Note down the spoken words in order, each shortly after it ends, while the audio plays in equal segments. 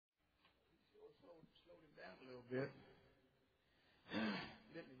down a little bit.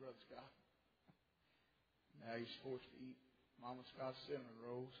 Didn't he, Brother Scott? Now he's forced to eat Mama Scott's cinnamon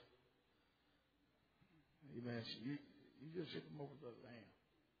rolls. Amen. So you just hit them over, Brother Lamb.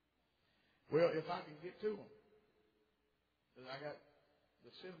 Well, if I can get to them, because I got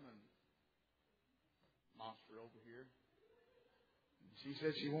the cinnamon monster over here. She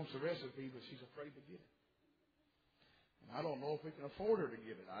said she wants the recipe, but she's afraid to get it. And I don't know if we can afford her to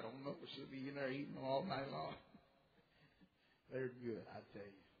get it. I don't know. She'll be in there eating them all night long. They're good, I tell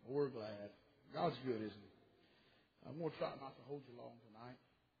you. We're glad. God's good, isn't he? I'm going to try not to hold you long tonight,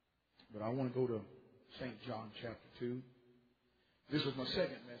 but I want to go to St. John chapter 2. This is my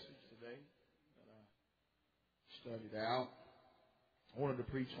second message today that I studied out. I wanted to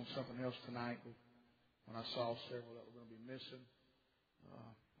preach on something else tonight, but when I saw several that were going to be missing,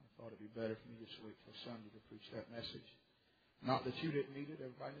 I thought it'd be better for me to just wait for Sunday to preach that message. Not that you didn't need it.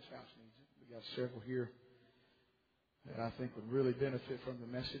 Everybody in this house needs it. We got several here that I think would really benefit from the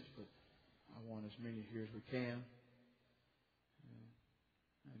message, but I want as many here as we can.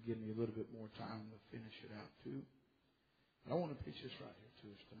 And give me a little bit more time to finish it out too. But I want to preach this right here to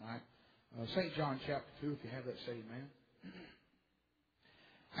us tonight. St. John chapter 2, if you have that, say amen.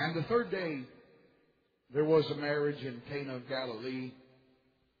 And the third day there was a marriage in Cana of Galilee,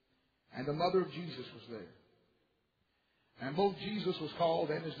 and the mother of Jesus was there. And both Jesus was called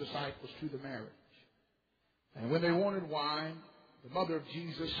and his disciples to the marriage. And when they wanted wine, the mother of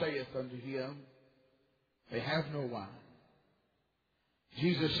Jesus saith unto him, They have no wine.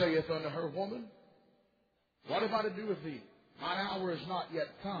 Jesus saith unto her, Woman, what have I to do with thee? Mine hour is not yet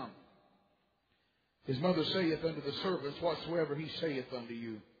come. His mother saith unto the servants, Whatsoever he saith unto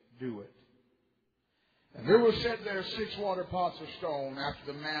you, do it. And there were set there 6 water pots of stone,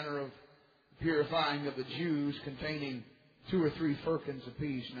 after the manner of purifying of the Jews, containing 2 or 3 firkins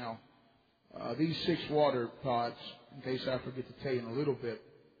apiece. Now, these 6 water pots, in case I forget to tell you in a little bit,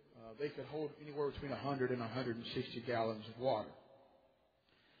 they could hold anywhere between 100 and 160 gallons of water.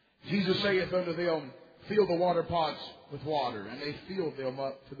 Jesus saith unto them, Fill the water pots with water. And they filled them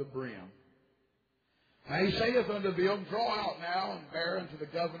up to the brim. And he saith unto them, Draw out now and bear unto the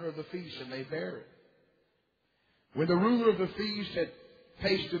governor of the feast. And they bare it. When the ruler of the feast had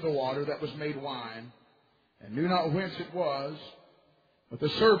tasted the water that was made wine, and knew not whence it was, but the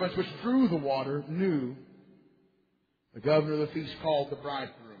servants which drew the water knew, the governor of the feast called the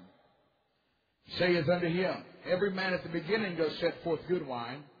bridegroom. Saith unto him, Every man at the beginning does set forth good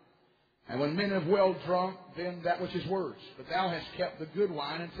wine, and when men have well drunk, then that which is worse. But thou hast kept the good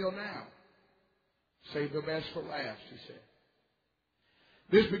wine until now. Save the best for last, he said.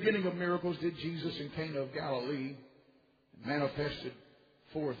 This beginning of miracles did Jesus in Cana of Galilee, and manifested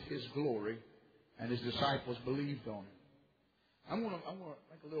forth his glory, and his disciples believed on him. I'm going to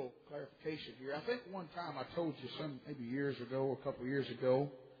make a little clarification here. I think one time I told you maybe years ago, or a couple of years ago,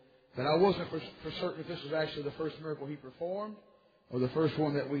 that I wasn't for certain if this was actually the first miracle he performed or the first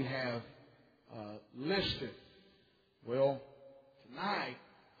one that we have listed. Well, tonight,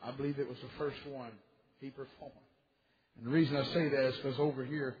 I believe it was the first one he performed. And the reason I say that is because over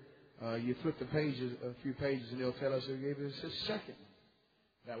here, you flip the pages, a few pages, and they'll tell us it was his second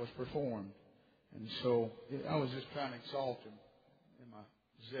one that was performed. And so I was just trying to exalt him in my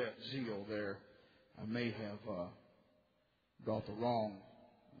zeal there. I may have got the wrong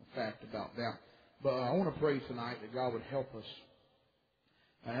fact about that. But I want to pray tonight that God would help us.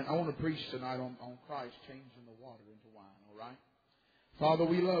 And I want to preach tonight on Christ changing the water into wine, all right? Father,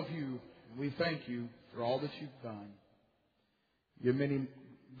 we love you, and we thank you for all that you've done. Your many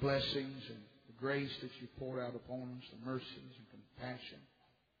blessings and the grace that you've poured out upon us, the mercies and compassion.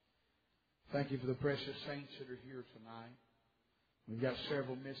 Thank you for the precious saints that are here tonight. We've got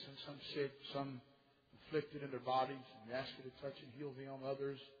several missing, some sick, some afflicted in their bodies. We ask you to touch and heal them.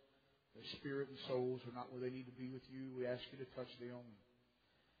 Others, their spirit and souls are not where they need to be with you. We ask you to touch them.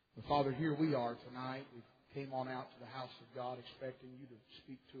 But Father, here we are tonight. We came on out to the house of God expecting you to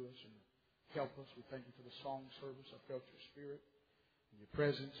speak to us and help us. We thank you for the song service. I felt your spirit and your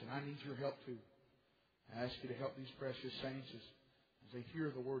presence, and I need your help too. I ask you to help these precious saints as they hear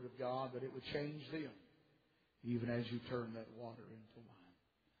the word of God, that it would change them, even as you turn that water into wine.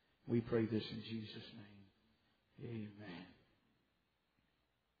 We pray this in Jesus' name. Amen.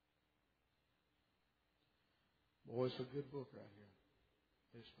 Boy, it's a good book right here.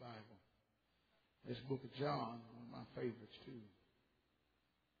 This Bible. This book of John, one of my favorites too.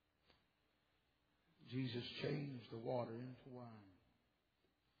 Jesus changed the water into wine.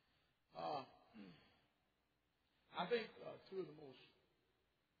 I think two of the most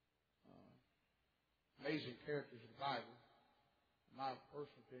amazing characters of the Bible, in my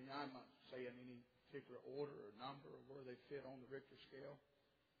personal opinion, I'm not saying any particular order or number or where they fit on the Richter scale.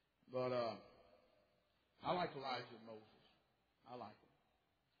 But I like Elijah and Moses. I like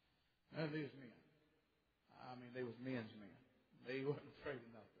them. And these men. I mean, they was men's men. They wasn't afraid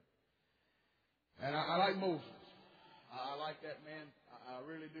of nothing. And I like Moses. I like that man. I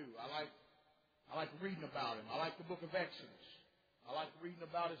really do. I like reading about him. I like the book of Exodus. I like reading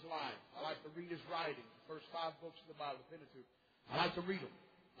about his life. I like to read his writings, the first 5 books of the Bible, the Pentateuch. I like to read them.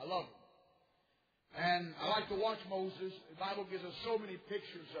 I love them. And I like to watch Moses. The Bible gives us so many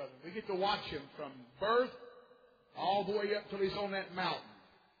pictures of him. We get to watch him from birth all the way up till he's on that mountain.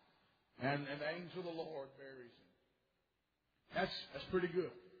 And the angel of the Lord buries him. That's pretty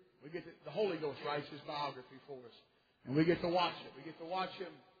good. We get the Holy Ghost writes his biography for us. And we get to watch it. We get to watch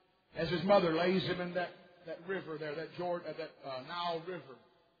him as his mother lays him in that river there, that Nile River.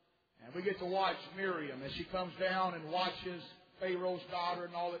 And we get to watch Miriam as she comes down and watches Pharaoh's daughter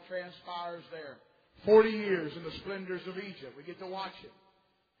and all that transpires there. 40 years in the splendors of Egypt. We get to watch him.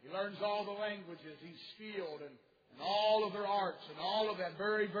 He learns all the languages. He's skilled and all of their arts and all of that.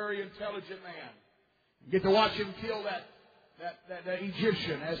 Very, very intelligent man. We get to watch him kill that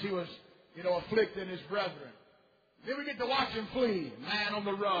Egyptian as he was, afflicting his brethren. Then we get to watch him flee, man on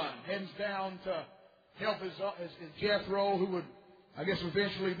the run, heads down to help his Jethro, who would, I guess,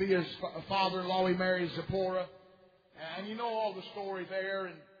 eventually be his father-in-law. He marries Zipporah. And you know all the story there.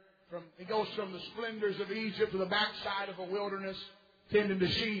 And he goes from the splendors of Egypt to the backside of a wilderness, tending to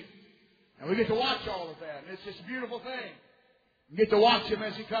sheep. And we get to watch all of that. And it's just a beautiful thing. We get to watch him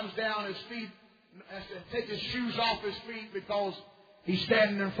as he comes down, his feet, has to take his shoes off his feet because he's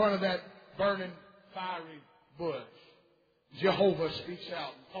standing in front of that burning, fiery bush. Jehovah speaks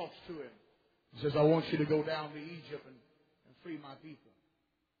out and talks to him. He says, I want you to go down to Egypt and free my people.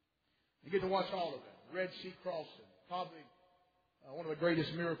 You get to watch all of that. Red Sea crossing. Probably one of the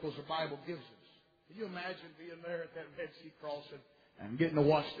greatest miracles the Bible gives us. Can you imagine being there at that Red Sea crossing and getting to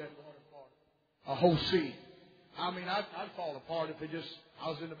watch that water part? A whole sea. I mean, I'd fall apart if I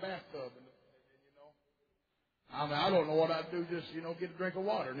was in the bathtub. I don't know what I'd do, just, get a drink of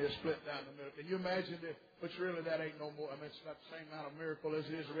water and it'll split down the middle. Can you imagine that? But really, that ain't no more. I mean, it's not the same amount of miracle as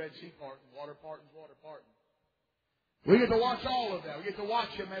it is the Red Sea parting. Water parting's water parting. We get to watch all of that. We get to watch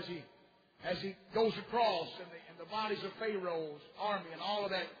him as he goes across and the bodies of Pharaoh's army and all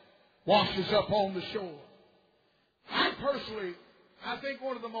of that washes up on the shore. I think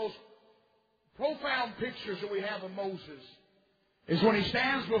one of the most profound pictures that we have of Moses is when he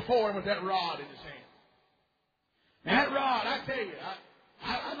stands before him with that rod in his hand. Now, that rod, I tell you,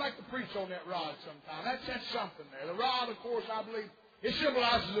 I'd like to preach on that rod sometime. That's something there. The rod, of course, I believe, it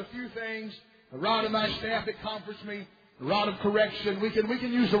symbolizes a few things. The rod of my staff that comforts me. The rod of correction. We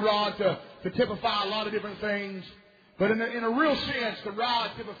can use the rod to typify a lot of different things. But in a real sense, the rod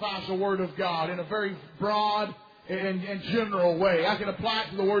typifies the Word of God in a very broad and general way. I can apply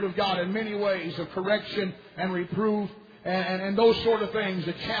it to the Word of God in many ways of correction and reproof and those sort of things,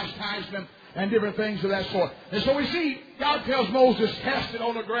 the chastisement and different things of that sort. And so we see God tells Moses, cast it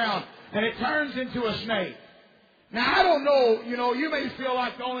on the ground, and it turns into a snake. Now, I don't know, you may feel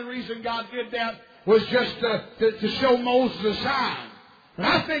like the only reason God did that was just to show Moses a sign. But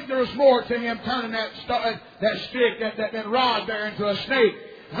I think there was more to him turning that stick, that rod there into a snake.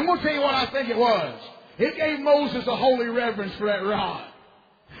 I'm going to tell you what I think it was. It gave Moses a holy reverence for that rod.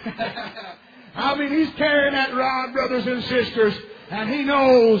 I mean, he's carrying that rod, brothers and sisters, and he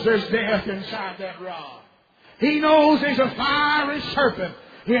knows there's death inside that rod. He knows there's a fiery serpent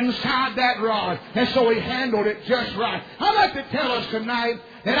inside that rod. And so he handled it just right. I'd like to tell us tonight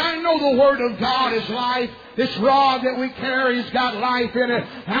that I know the Word of God is life. This rod that we carry has got life in it.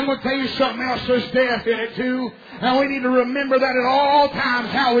 And I'm going to tell you something else. There's death in it too. And we need to remember that at all times,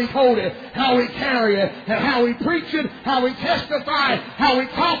 how we hold it, how we carry it, and how we preach it, how we testify, how we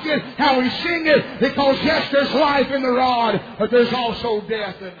talk it, how we sing it. Because yes, there's life in the rod, but there's also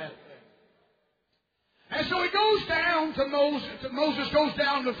death in it. And so he goes down to Moses. Moses goes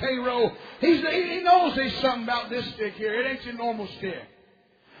down to Pharaoh. He knows there's something about this stick here. It ain't your normal stick.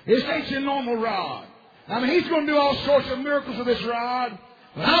 It ain't your normal rod. I mean, he's going to do all sorts of miracles with this rod.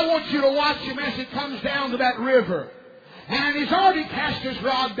 But I want you to watch him as he comes down to that river. And he's already cast his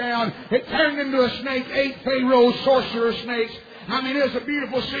rod down. It turned into a snake, 8 Pharaoh's sorcerer snakes. I mean, there's a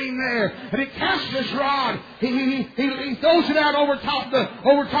beautiful scene there. And he casts his rod. He throws it out over top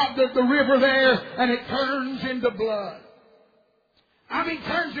the river there, and it turns into blood. I mean,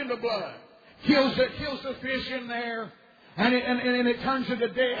 turns into blood. Kills the fish in there, and it turns into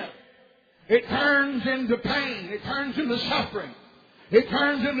death. It turns into pain. It turns into suffering. It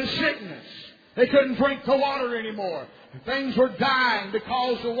turns into sickness. They couldn't drink the water anymore. Things were dying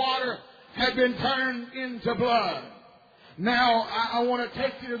because the water had been turned into blood. Now, I want to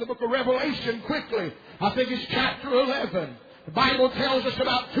take you to the book of Revelation quickly. I think it's chapter 11. The Bible tells us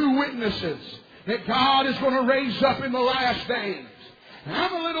about two witnesses that God is going to raise up in the last days. And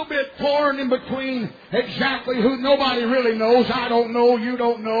I'm a little bit torn in between exactly who. Nobody really knows. I don't know. You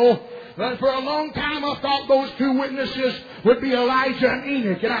don't know. But for a long time I thought those two witnesses would be Elijah and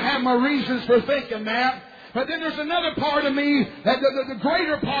Enoch. And I have my reasons for thinking that. But then there's another part of me, that the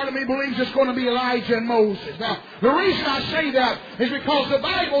greater part of me believes it's going to be Elijah and Moses. Now, the reason I say that is because the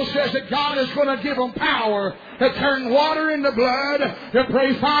Bible says that God is going to give them power to turn water into blood, to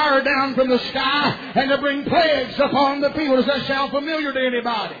pray fire down from the sky, and to bring plagues upon the people. Does that sound familiar to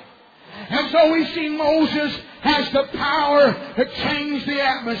anybody? And so we see Moses has the power to change the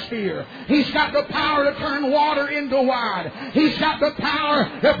atmosphere. He's got the power to turn water into wine. He's got the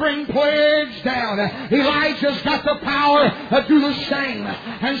power to bring plagues down. Elijah's got the power to do the same.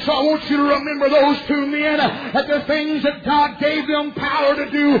 And so I want you to remember those two men, that the things that God gave them power to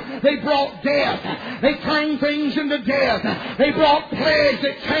do, they brought death. They turned things into death. They brought plagues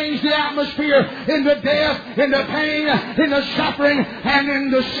that changed the atmosphere into death, into pain, into suffering, and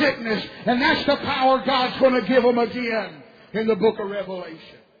into sickness. And that's the power God's going to give them again in the book of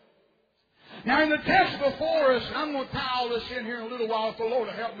Revelation. Now in the text before us, and I'm going to tie all this in here in a little while if the Lord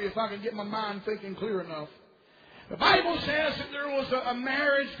will help me if I can get my mind thinking clear enough. The Bible says that there was a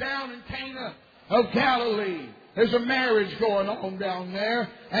marriage down in Cana of Galilee. There's a marriage going on down there.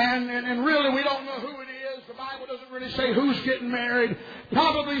 And really we don't know who it is. The Bible doesn't really say who's getting married.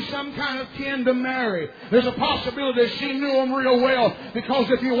 Probably some kind of kin to marry. There's a possibility that she knew him real well, because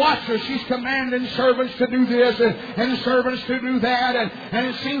if you watch her, she's commanding servants to do this and servants to do that. And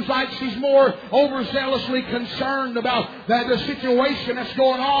it seems like she's more overzealously concerned about the situation that's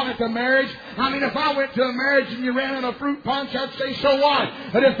going on at the marriage. I mean, if I went to a marriage and you ran in a fruit punch, I'd say, so what?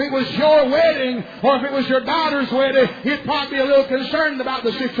 But if it was your wedding, or if it was your daughter's wedding, you'd probably be a little concerned about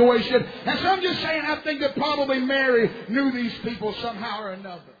the situation. And so I'm just saying, I think that probably Mary knew these people somehow or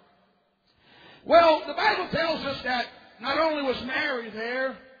another. Well, the Bible tells us that not only was Mary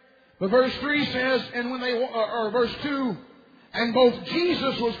there, but verse 3 says, and when they, or verse 2, and both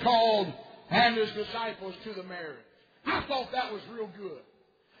Jesus was called and his disciples to the marriage. I thought that was real good.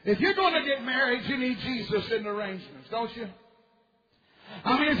 If you're going to get married, you need Jesus in the arrangements, don't you?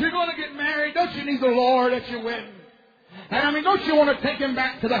 I mean, if you're going to get married, don't you need the Lord at your wedding? And I mean, don't you want to take him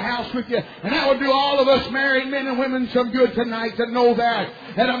back to the house with you? And that would do all of us married men and women some good tonight to know that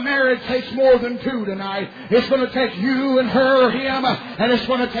a marriage takes more than two tonight. It's going to take you and her, him, and it's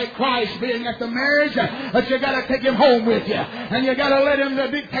going to take Christ being at the marriage. But you got to take him home with you. And you got to let him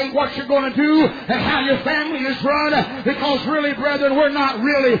dictate what you're going to do and how your family is run. Because really, brethren, we're not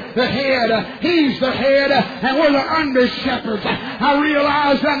really the head. He's the head, and we're the under shepherds. I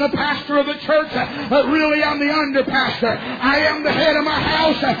realize I'm the pastor of the church, but really I'm the under pastor. I am the head of my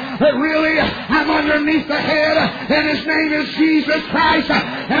house, but really I'm underneath the head, and his name is Jesus Christ.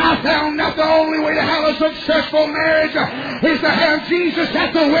 And I found that the only way to have a successful marriage is to have Jesus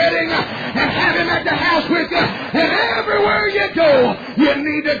at the wedding and have him at the house with you. And everywhere you go, you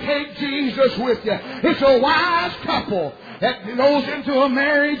need to take Jesus with you. It's a wise couple that goes into a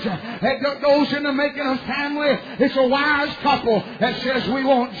marriage, that goes into making a family. It's a wise couple that says, we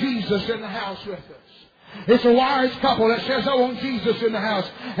want Jesus in the house with us. It's a wise couple that says, I want Jesus in the house.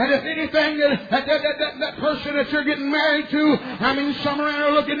 And if anything, that person that you're getting married to, I mean, some around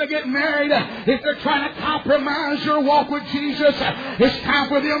are looking to get married, if they're trying to compromise your walk with Jesus, it's time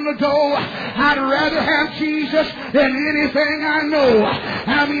for them to go. I'd rather have Jesus than anything I know.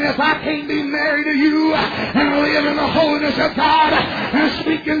 I mean, if I can't be married to you and live in the holiness of God and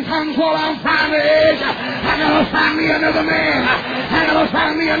speak in tongues while I'm frying the eggs, I gotta find me another man. I gotta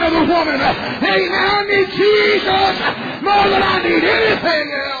find me another woman. Hey, now I need Jesus more than I need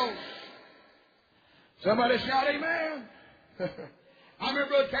anything else. Somebody shout amen. I remember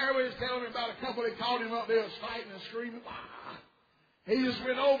Brother Carraway was telling me about a couple that called him up. They was fighting and screaming. He just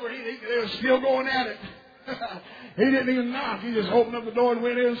went over. They were still going at it. He didn't even knock. He just opened up the door and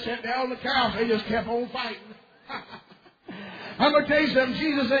went in and sat down on the couch. They just kept on fighting. I'm going to tell you something.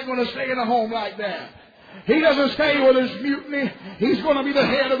 Jesus ain't going to stay in a home like that. He doesn't stay where there's mutiny. He's going to be the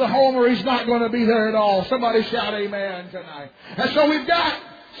head of the home, or he's not going to be there at all. Somebody shout amen tonight. And so we've got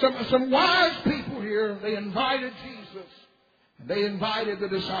some wise people here. They invited Jesus. They invited the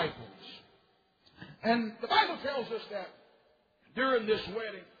disciples. And the Bible tells us that during this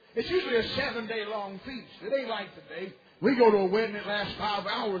wedding, it's usually a 7-day long feast. It ain't like today. We go to a wedding that lasts 5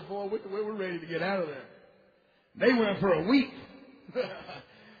 hours, boy, we're ready to get out of there. They went for a week.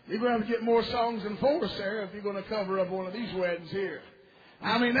 You're going to have to get more songs than 4, Sarah, if you're going to cover up one of these weddings here.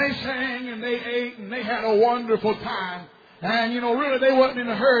 I mean, they sang and they ate and they had a wonderful time. And, really they wasn't in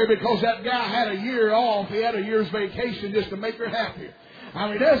a hurry because that guy had a year off. He had a year's vacation just to make her happy. I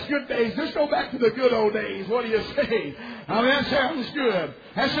mean, that's good days. Let's go back to the good old days. What do you say? I mean, that sounds good.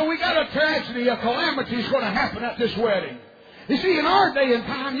 And so we got a tragedy, a calamity is going to happen at this wedding. You see, in our day and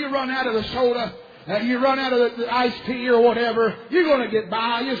time, you run out of the soda, you run out of the iced tea or whatever, you're going to get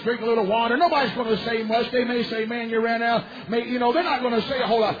by. You just drink a little water. Nobody's going to say much. They may say, man, you ran out. They're not going to say a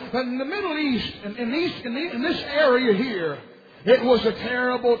whole lot. But in the Middle East, in this area here, it was a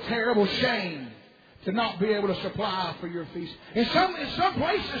terrible, terrible shame to not be able to supply for your feast. In some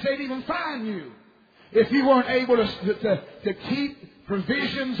places, they'd even fine you if you weren't able to keep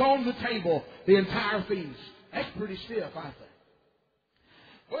provisions on the table the entire feast. That's pretty stiff, I think.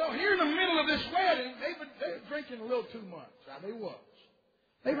 Well, here in the middle of this wedding, they were drinking a little too much. They was.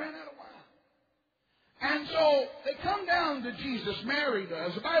 They ran out of wine. And so they come down to Jesus. Mary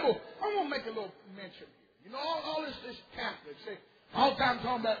does. The Bible, I'm going to make a little mention here. All this Catholics, all the time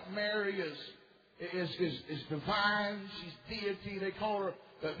talking about Mary is divine. She's deity. They call her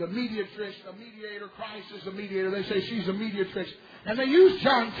the mediatrix, the mediator. Christ is the mediator. They say she's a mediatrix. And they use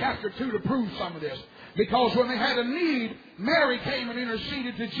John chapter 2 to prove some of this. Because when they had a need, Mary came and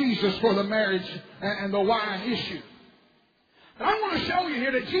interceded to Jesus for the marriage and the wine issue. But I want to show you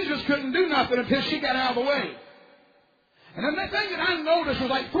here that Jesus couldn't do nothing until she got out of the way. And then the thing that I noticed was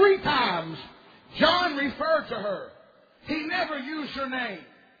like 3 times John referred to her. He never used her name.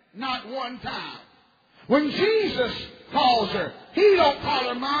 Not one time. When Jesus calls her, He don't call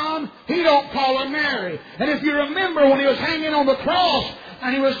her Mom. He don't call her Mary. And if you remember when He was hanging on the cross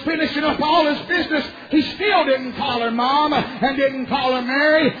and He was finishing up all His business, He still didn't call her Mom and didn't call her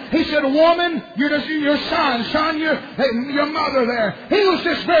Mary. He said, woman, you're your son. Son, your mother there. He was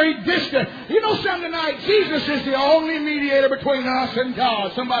just very distant. You know something tonight? Jesus is the only mediator between us and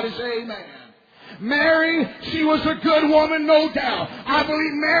God. Somebody say amen. Mary, she was a good woman, no doubt. I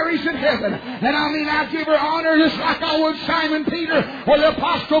believe Mary's in heaven. And I give her honor just like I would Simon Peter or the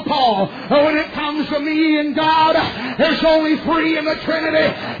Apostle Paul. But when it comes to me and God, there's only 3 in the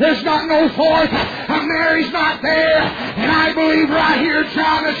Trinity. There's not no 4th. And Mary's not there. And I believe right here,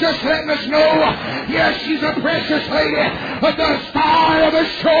 John is just letting us know, yes, she's a precious lady. But the star of the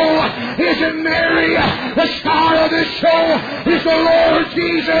show isn't Mary. The star of the show is the Lord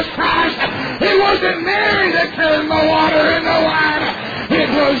Jesus Christ. It wasn't Mary that turned the water into wine. It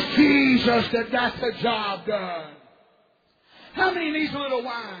was Jesus that got the job done. How many needs a little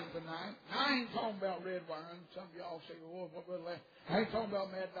wine tonight? I ain't talking about red wine. Some of y'all say, well, I ain't talking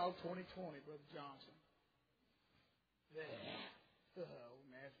about Mad Dog 2020, Brother Johnson. Yeah. Oh,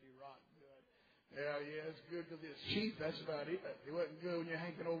 nasty, rotten good. Yeah, it's good because it's cheap. That's about it. It wasn't good when you're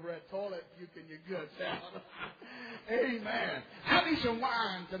hanging over that toilet puking your guts out. Amen. I need some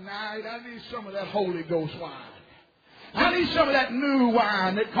wine tonight. I need some of that Holy Ghost wine. I need some of that new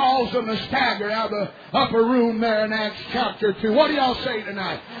wine that caused them to stagger out of the upper room there in Acts chapter 2. What do y'all say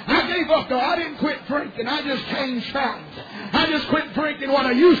tonight? I gave up though. I didn't quit drinking. I just changed fountains. I just quit drinking what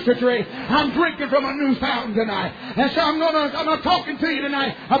I used to drink. I'm drinking from a new fountain tonight. And so I'm not talking to you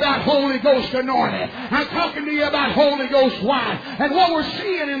tonight about Holy Ghost anointing. I'm talking to you about Holy Ghost wine. And what we're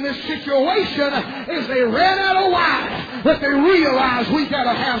seeing in this situation is they ran out of wine, but they realized we got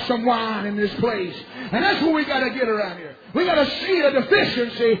to have some wine in this place. And that's what we got to get around here. We got to see a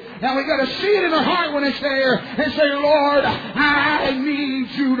deficiency, and we got to see it in our heart when it's there, and say, Lord, I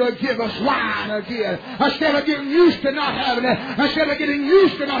need you to give us wine again. Instead of getting used to not having it, instead of getting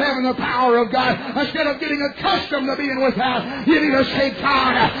used to not having the power of God, instead of getting accustomed to being without, you need to say,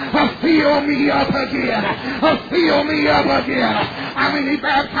 God, fill me up again. Fill me up again. I mean, He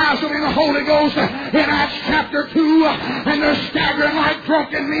baptized them in the Holy Ghost in Acts chapter 2, and they're staggering like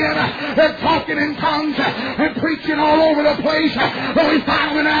drunken men. They're talking in tongues and preaching all over the place. But we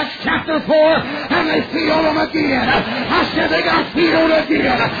find them in Acts chapter 4, and they feel them again. I said they got filled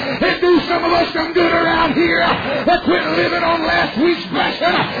again. It do some of us some good around here. But quit living on last week's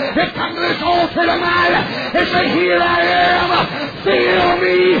blessing. They come to this altar tonight and say, here I am. Fill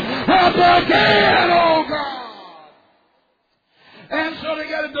me up again, oh God. And so they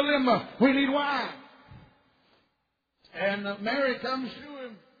got a dilemma. We need wine. And Mary comes to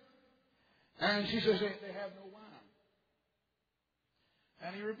him, and she says, they have no wine.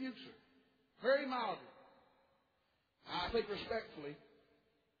 And He rebukes her. Very mildly. I think respectfully.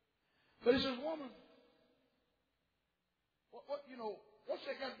 But He says, woman, what's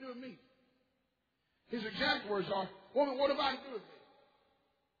that got to do with me? His exact words are, woman, what have I to do with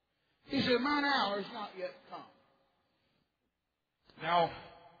me? He said, mine hour is not yet come. Now,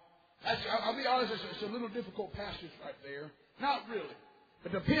 I'll be honest, it's a little difficult passage right there. Not really.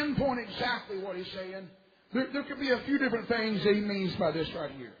 But to pinpoint exactly what he's saying, there could be a few different things that he means by this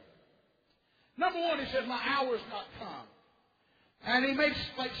right here. Number one, he says, my hour's not come. And he makes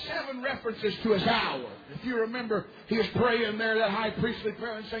like 7 references to his hour. If you remember, he was praying there, that high priestly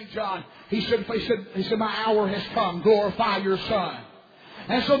prayer in St. John. He said, my hour has come. Glorify your Son.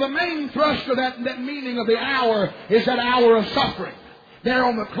 And so the main thrust of that meaning of the hour is that hour of suffering. There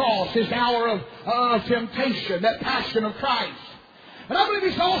on the cross, his hour of temptation, that passion of Christ. And I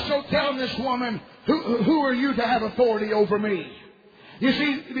believe he's also telling this woman, who are you to have authority over me? You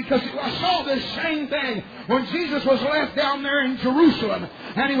see, because I saw this same thing when Jesus was left down there in Jerusalem,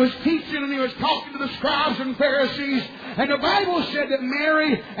 and he was teaching and he was talking to the scribes and Pharisees, and the Bible said that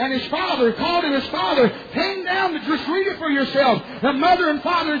Mary and his father, called him his father, came down to just read it for yourself. The mother and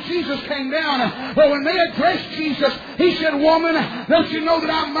father of Jesus came down, but when they addressed Jesus, he said, woman, don't you know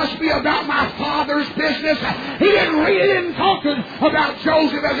that I must be about my Father's business? He didn't talk about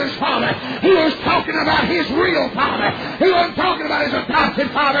Joseph as his father. He was talking about his real father. He wasn't talking about his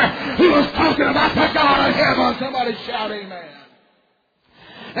adopted father. He was talking about the God of heaven. Somebody shout amen.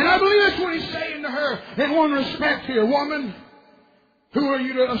 And I believe that's what he's saying to her in one respect here. Woman, who are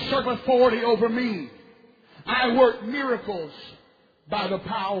you to usurp authority over me? I work miracles by the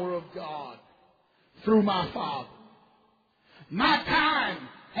power of God through my Father. My time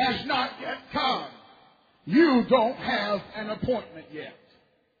has not yet come. You don't have an appointment yet.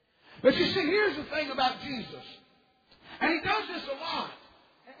 But you see, here's the thing about Jesus. And he does this a lot.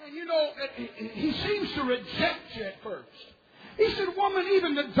 And you know, he seems to reject you at first. He said, woman,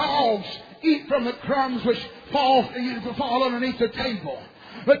 even the dogs eat from the crumbs which fall underneath the table.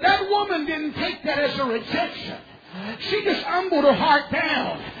 But that woman didn't take that as a rejection. She just humbled her heart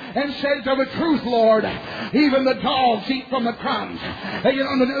down and said, of a truth, Lord, even the dogs eat from the crumbs,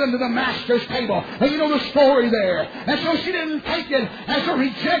 under the master's table. And you know the story there. And so she didn't take it as a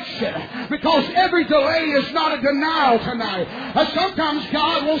rejection, because every delay is not a denial tonight. Sometimes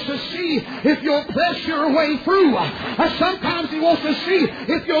God wants to see if you'll press your way through. Sometimes He wants to see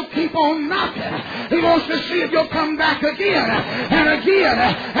if you'll keep on knocking. He wants to see if you'll come back again and again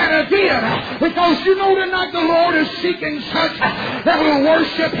and again. Because you know tonight the Lord is seeking such that will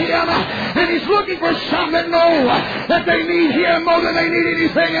worship Him. And He's looking for some that know that they need Him more than they need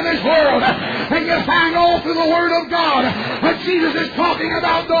anything in this world. And you find all through the Word of God that Jesus is talking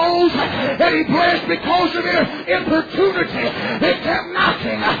about those that He blessed because of their importunity. They kept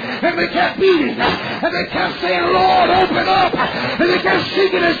knocking and they kept beating and they kept saying, Lord, open up. And they kept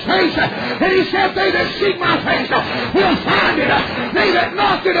seeking His face. And He said, they that seek my face will find it. They that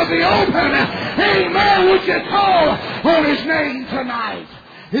knock it'll be open. Amen. Would you call on His name tonight?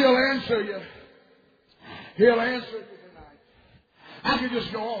 He'll answer you. He'll answer you tonight. I could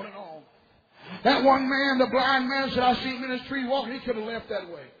just go on and on. That one man, the blind man, said, I see him in his tree walking. He could have left that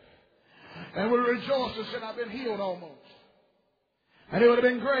way. And would have rejoiced and said, I've been healed almost. And it would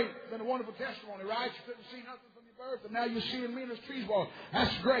have been great. Been a wonderful testimony, right? You couldn't see nothing from your birth, and now you're seeing me in his trees walking.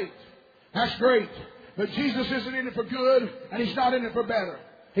 That's great. That's great. But Jesus isn't in it for good, and He's not in it for better.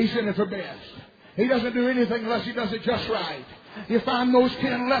 He's in it for best. He doesn't do anything unless He does it just right. You find those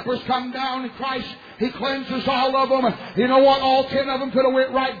 10 lepers come down in Christ. He cleanses all of them. You know what? All 10 of them could have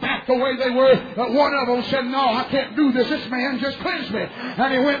went right back the way they were. But one of them said, no, I can't do this. This man just cleansed me.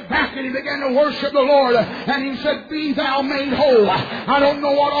 And he went back and he began to worship the Lord. And he said, be thou made whole. I don't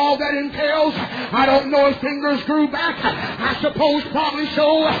know what all that entails. I don't know if fingers grew back. I suppose probably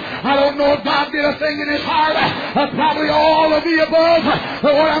so. I don't know if God did a thing in his heart. Probably all of the above.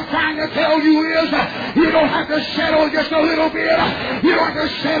 But what I'm trying to tell you is, you don't have to settle just a little bit. You don't have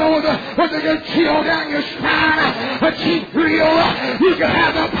to settle with the chill down your spine, a cheap thrill. You can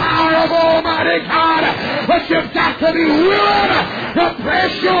have the power of Almighty God, but you've got to be willing to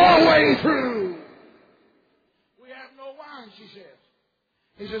press your way through. We have no wine, she says.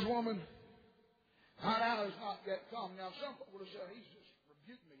 He says, woman, my hour's not yet come. Now, some people would have said, he's just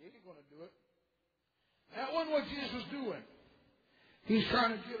rebuked me. He ain't going to do it. That wasn't what Jesus was doing. He's trying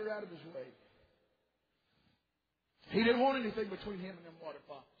to get her out of his way. He didn't want anything between him and them water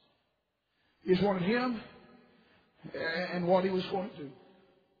pots. He just wanted him and what he was going to do.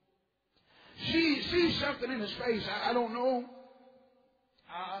 She sees something in his face. I don't know.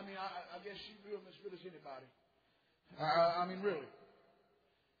 I guess she knew him as good as anybody. I mean, really.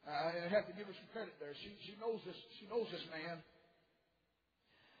 I have to give her some credit there. She knows this. She knows this man.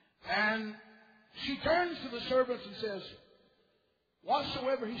 And she turns to the servants and says,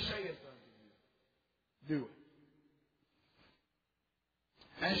 whatsoever he saith unto you, do it.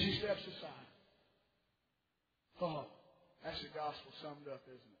 And she steps aside. Oh, that's the gospel summed up,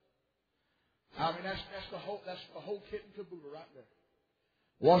 isn't it? I mean, that's the whole kit and caboodle right there.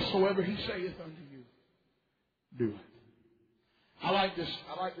 Whatsoever He saith unto you, do it. I like this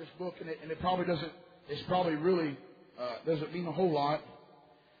book, and it probably doesn't. It's probably really doesn't mean a whole lot.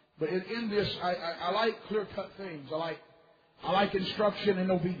 But in this, I like clear-cut things. I like instruction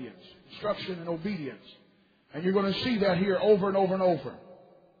and obedience. Instruction and obedience. And you're going to see that here over and over and over.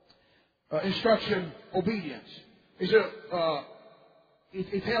 Instruction, obedience. It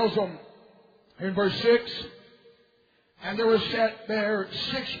tells them in verse 6, and there were set there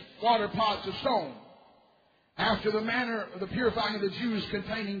 6 water pots of stone, after the manner of the purifying of the Jews,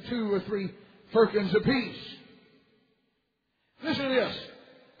 containing 2 or 3 firkins apiece. Listen to this.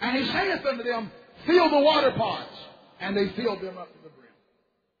 And He saith unto them, fill the water pots. And they filled them up to the brim.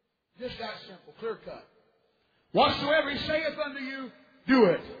 Just that simple, clear cut. Whatsoever He saith unto you, do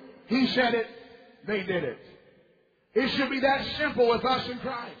it. He said it, they did it. It should be that simple with us in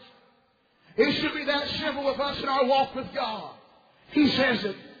Christ. It should be that simple with us in our walk with God. He says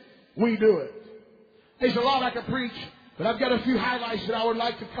it, we do it. There's a lot I could preach, but I've got a few highlights that I would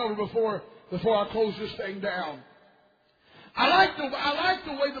like to cover before I close this thing down. I like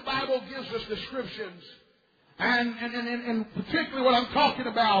the way the Bible gives us descriptions, and particularly what I'm talking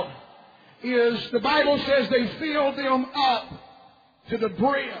about is the Bible says they filled them up to the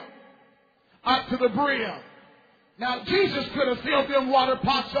brim. Up to the brim. Now, Jesus could have filled them water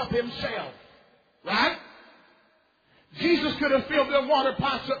pots up Himself. Right? Jesus could have filled them water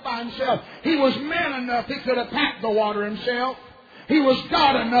pots up by Himself. He was man enough, He could have packed the water Himself. He was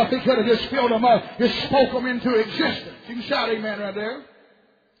God enough, He could have just filled them up, just spoke them into existence. You can shout amen right there.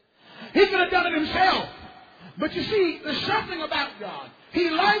 He could have done it Himself. But you see, there's something about God. He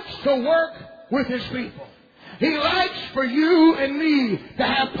likes to work with His people. He likes for you and me to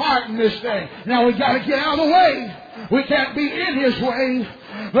have part in this thing. Now we've got to get out of the way. We can't be in His way.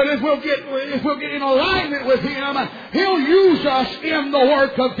 But if we'll get in alignment with Him, He'll use us in the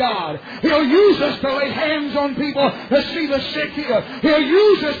work of God. He'll use us to lay hands on people to see the sick healed. He'll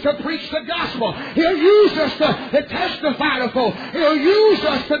use us to preach the gospel. He'll use us to testify to folks. He'll use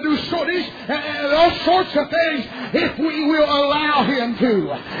us to do all sorts of things if we will allow Him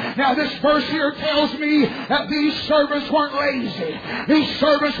to. Now this verse here tells me that these servants weren't lazy. These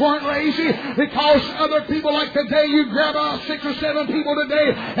servants weren't lazy because other people like today, you grab 6 or 7 people today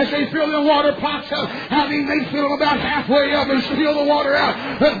as they fill their water pots up. I mean, they fill them about halfway up and spill the water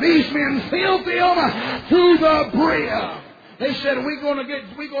out. But these men filled them to the brim. They said, we're going to get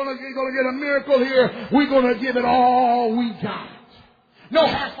a miracle here. We're going to give it all we got. No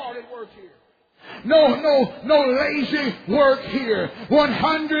half-hearted work here. No lazy work here.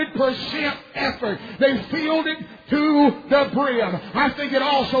 100% effort. They filled it to the brim. I think it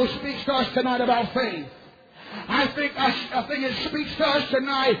also speaks to us tonight about faith. I think it speaks to us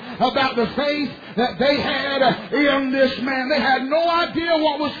tonight about the faith that they had in this man. They had no idea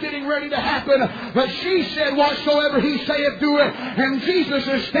what was getting ready to happen, but she said, whatsoever He saith, do it. And Jesus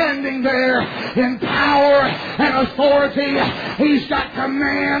is standing there in power and authority. He's got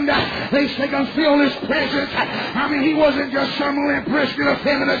command. They can feel His presence. I mean, He wasn't just some limp, risky,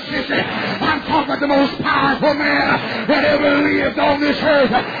 effeminate sissy. I'm talking about the most powerful man that ever lived on this earth.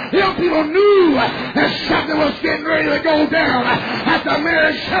 Young people knew that something was getting ready to go down at the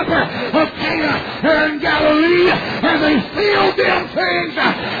marriage supper of Cana in Galilee, and they filled them things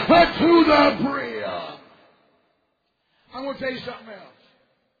to the brim. I'm going to tell you something else.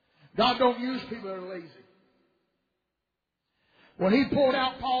 God don't use people that are lazy. When He pulled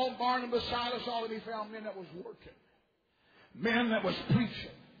out Paul, Barnabas, Silas, all of He found men that was working, men that was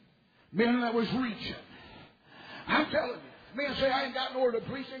preaching, men that was reaching. I'm telling you, men say, I ain't got nowhere to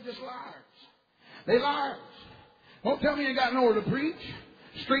preach. They just liars. They liars. Don't tell me you ain't got nowhere to preach.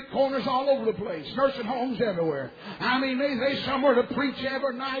 Street corners all over the place. Nursing homes everywhere. I mean, they somewhere to preach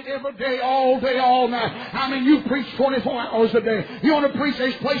every night, every day, all night. I mean, you preach 24 hours a day. You want to preach,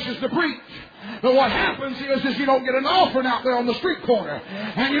 there's places to preach. But what happens is you don't get an offering out there on the street corner.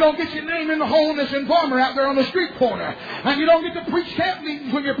 And you don't get your name in the Holiness Informer out there on the street corner. And you don't get to preach camp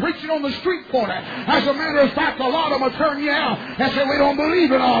meetings when you're preaching on the street corner. As a matter of fact, a lot of them will turn you out and say, we don't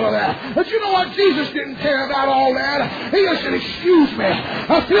believe in all of that. But you know what? Jesus didn't care about all that. He just said, excuse me,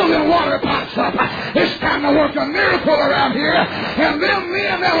 fill them water pots up. It's time to work a miracle around here. And them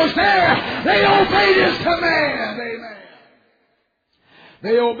men that was there, they obeyed His command. Amen.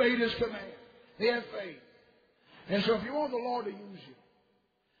 They obeyed His command. They had faith. And so if you want the Lord to use you,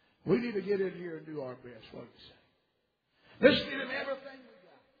 we need to get in here and do our best. What do you say? Let's give Him everything we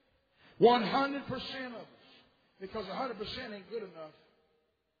got. 100% of us. Because 100% ain't good enough.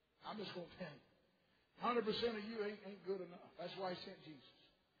 I'm just going to tell you. 100% of you ain't good enough. That's why He sent Jesus.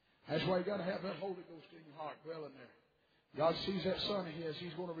 That's why you got to have that Holy Ghost in your heart dwelling there. God sees that son of his,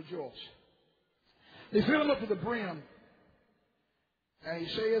 he's going to rejoice. They fill him up to the brim, and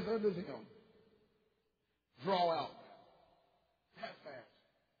he saith unto them, draw out. That fast.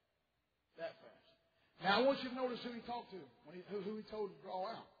 That fast. Now I want you to notice who he talked to, who he told to draw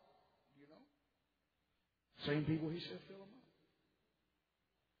out. You know? Same people he said fill them up.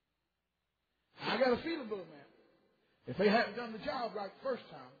 I got a feeling, brother man, if they hadn't done the job right the first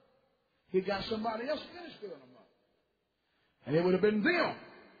time, he'd got somebody else to finish filling them up. And it would have been them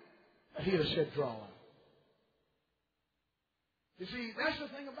that he'd have said draw out. You see, that's the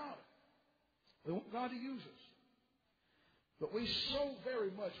thing about it. We want God to use us. But we so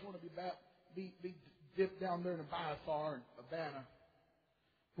very much want to be dipped down there in Abiathar and Abana.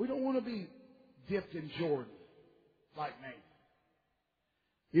 We don't want to be dipped in Jordan like Nathan.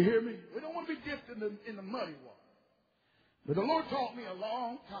 You hear me? We don't want to be dipped in the muddy water. But the Lord taught me a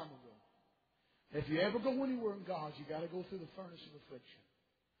long time ago, if you ever go anywhere in God, you got to go through the furnace of affliction.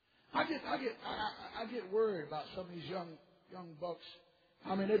 I get worried about some of these young bucks.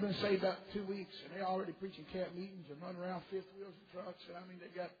 I mean, they've been saved about 2 weeks, and they're already preaching camp meetings and running around fifth wheels and trucks. And I mean, they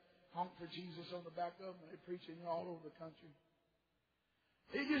got honk for Jesus on the back of them, and they're preaching all over the country.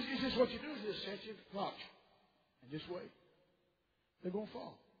 It's just what you do is just set your clock and just wait. They're going to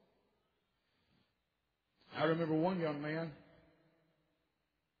fall. I remember one young man,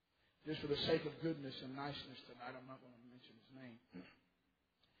 just for the sake of goodness and niceness tonight, I'm not going to mention his name.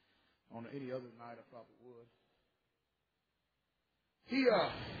 On any other night, I probably would. He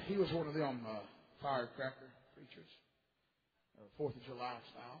was one of them firecracker preachers, 4th of July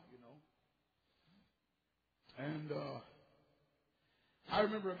style, you know. And I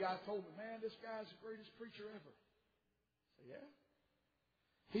remember a guy told me, man, this guy's the greatest preacher ever. I said, yeah?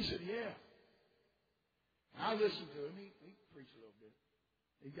 He said, yeah. And I listened to him. He preached a little bit.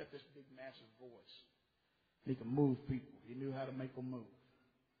 He got this big, massive voice. He could move people. He knew how to make them move.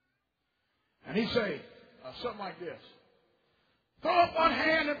 And he'd say something like this. Throw up one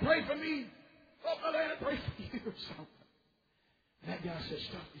hand and pray for me. Throw up another hand and pray for you or something. And that guy said,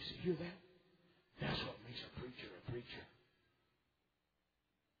 stop. He said, hear that? That's what makes a preacher a preacher.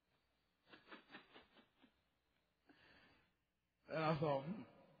 And I thought,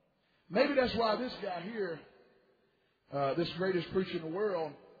 maybe that's why this guy here, this greatest preacher in the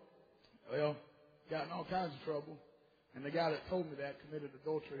world, well, got in all kinds of trouble. And the guy that told me that committed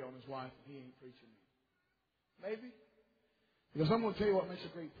adultery on his wife, and he ain't preaching me. Maybe. Because I'm going to tell you what makes a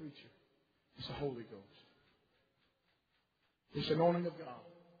great preacher. It's the Holy Ghost. It's the anointing of God.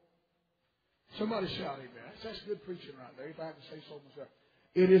 Somebody shout amen. That's good preaching right there, if I have to say so myself.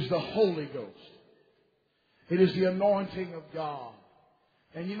 It is the Holy Ghost. It is the anointing of God.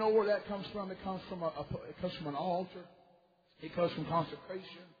 And you know where that comes from? It comes from an altar. It comes from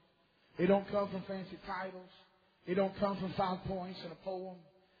consecration. It don't come from fancy titles. It don't come from 5 points in a poem.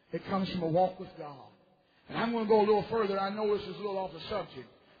 It comes from a walk with God. And I'm going to go a little further. I know this is a little off the subject.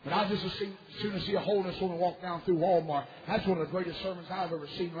 But I just as soon as see a holiness woman walk down through Walmart. That's one of the greatest sermons I've ever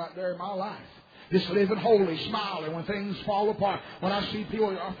seen right there in my life. Just living holy, smiling when things fall apart. When I see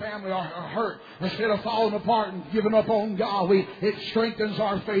people, our family are hurt, instead of falling apart and giving up on God, it strengthens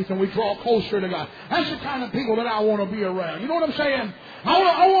our faith and we draw closer to God. That's the kind of people that I want to be around. You know what I'm saying?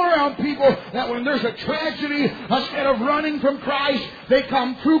 I want around people that when there's a tragedy, instead of running from Christ, they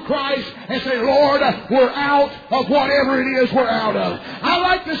come to Christ and say, Lord, we're out of whatever it is we're out of. I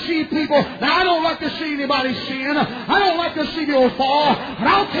like to see people. Now, I don't like to see anybody sin. I don't like to see people fall. But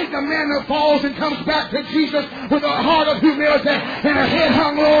I'll take a man that falls and comes back to Jesus with a heart of humility and a head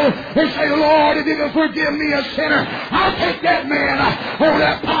hung low and say, Lord, if you can forgive me a sinner, I'll take that man over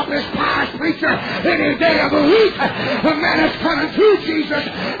that pompous, pious preacher any day of the week. The man that's coming to Jesus,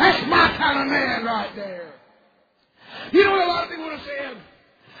 that's my kind of man right there. You know what a lot of people would have said?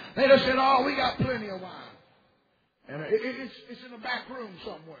 They'd have said, oh, we got plenty of wine. And it's in the back room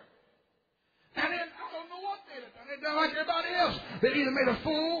somewhere. And then I don't know what they'd have done. They'd done like everybody else. They'd either made a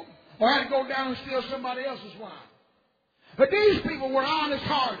fool or had to go down and steal somebody else's wine. But these people were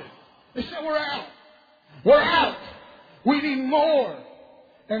honest-hearted. They said, we're out. We're out. We need more.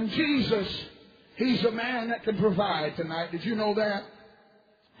 And Jesus, He's a man that can provide tonight. Did you know that?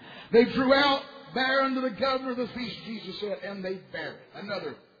 They drew out, bare unto the governor of the feast, Jesus said, and they bare it.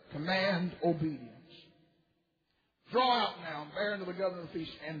 Another command, obedience. Draw out now, bare unto the governor of the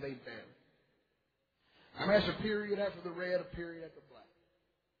feast, and they bare it. I mean, that's a period after the red, a period after black.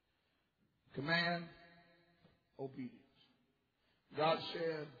 Command, obedience. God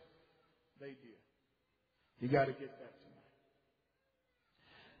said, they did. You got to get that tonight.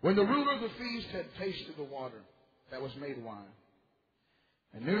 When the ruler of the feast had tasted the water that was made wine,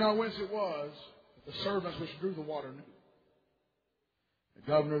 and knew not whence it was, but the servants which drew the water knew.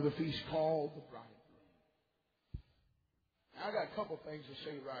 The governor of the feast called the bridegroom. Now, I got a couple things to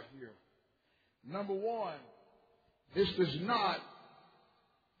say right here. Number one, this does not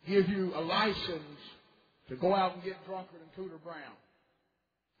give you a license to go out and get drunker than Cooter Brown.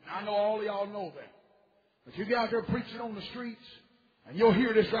 And I know all of y'all know that. But you get out there preaching on the streets, and you'll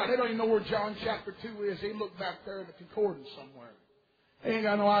hear this right. They don't even know where John chapter 2 is. They look back there in the concordance somewhere. They ain't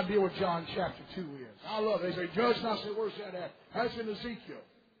got no idea what John chapter 2 is. I love it. They say, Judge, and I say, where's that at? That's in Ezekiel.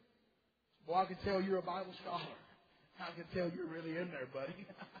 Boy, I can tell you're a Bible scholar. I can tell you're really in there, buddy.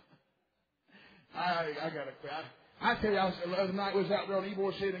 I got to quit. I tell you, the other night was out there on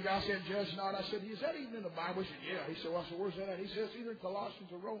Ybor City, and the guy said, Judge, not. I said, is that even in the Bible? He said, yeah. He said, well, I said, where's that at? He says, it's either in Colossians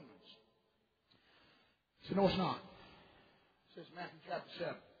or Romans. I said, no, it's not. It says Matthew chapter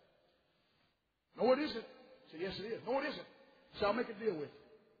 7. No, it isn't. I said, yes, it is. No, it isn't. So I'll make a deal with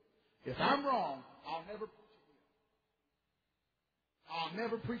you. If I'm wrong, I'll never preach again. I'll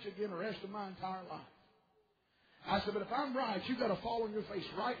never preach again the rest of my entire life. I said, but if I'm right, you've got to fall on your face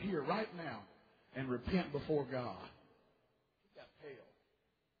right here, right now, and repent before God. He got pale.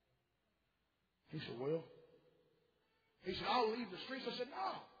 He said, well? He said, I'll leave the streets. I said, no.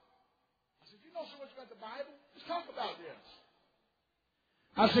 I said, you know so much about the Bible? Let's talk about this.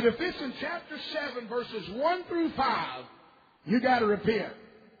 I said, if it's in chapter 7, verses 1 through 5, you got to repent.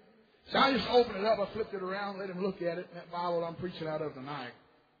 So I just opened it up. I flipped it around, let him look at it, that Bible I'm preaching out of tonight.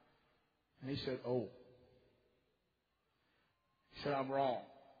 And he said, oh. He said, I'm wrong.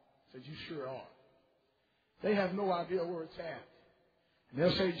 I said, you sure are. They have no idea where it's at. And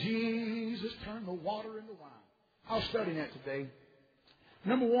they'll say, Jesus turned the water into wine. I was studying that today.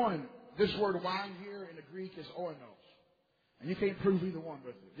 Number one, this word wine here in the Greek is oinos. And you can't prove either one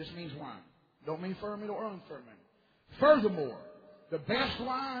with it. It just means wine. Don't mean fermented or unfermented. Furthermore, the best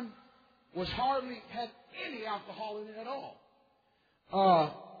wine had any alcohol in it at all.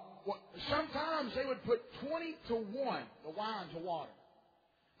 Sometimes they would put 20 to 1 the wine to water.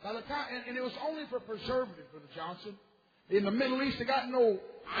 By the time, and it was only for preservative, Brother Johnson. In the Middle East, they got no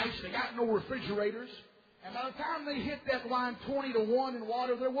ice, they got no refrigerators. And by the time they hit that wine 20 to 1 in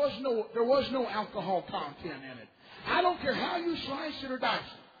water, there was no alcohol content in it. I don't care how you slice it or dice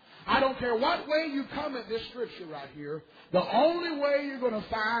it. I don't care what way you come at this scripture right here. The only way you're going to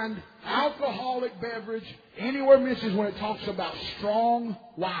find alcoholic beverage anywhere mentioned is when it talks about strong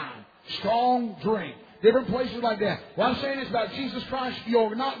wine, strong drink, different places like that. What I'm saying is about Jesus Christ,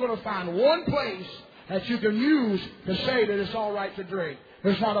 you're not going to find one place that you can use to say that it's all right to drink.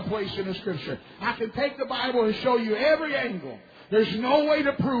 There's not a place in the scripture. I can take the Bible and show you every angle. There's no way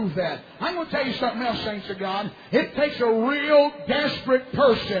to prove that. I'm going to tell you something else, saints of God. It takes a real desperate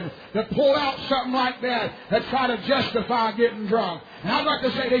person to pull out something like that try to justify getting drunk. And I'd like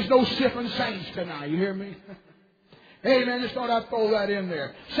to say there's no sipping saints tonight. You hear me? Amen. Just thought I'd throw that in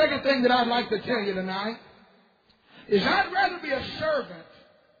there. Second thing that I'd like to tell you tonight is I'd rather be a servant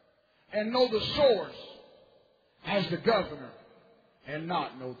and know the source as the governor and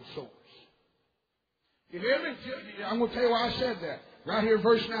not know the source. You hear me? I'm going to tell you why I said that. Right here,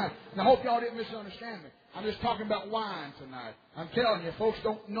 verse 9. And I hope y'all didn't misunderstand me. I'm just talking about wine tonight. I'm telling you, folks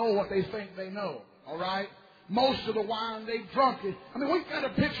don't know what they think they know. All right? Most of the wine they drunk it. I mean, we've got a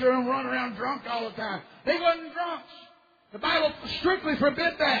picture of them running around drunk all the time. They wasn't drunks. The Bible strictly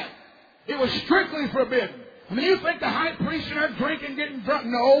forbid that. It was strictly forbidden. I mean, you think the high priests and are drinking, getting drunk?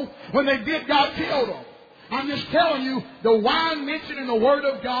 No. When they did, God killed them. I'm just telling you, the wine mentioned in the Word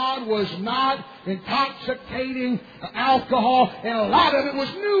of God was not intoxicating alcohol, and a lot of it was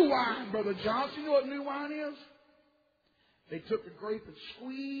new wine, Brother Johnson. You know what new wine is? They took the grape and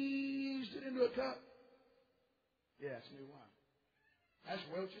squeezed it into a cup. Yeah, it's new wine. That's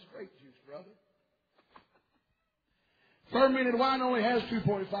Welch's grape juice, brother. Fermented wine only has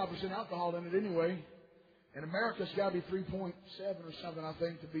 2.5% alcohol in it anyway. In America, it's got to be 3.7 or something, I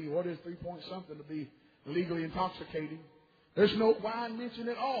think, to be, what is 3 point something to be legally intoxicating. There's no wine mentioned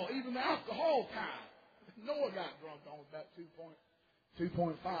at all, even the alcohol kind. Noah got drunk on about 2.5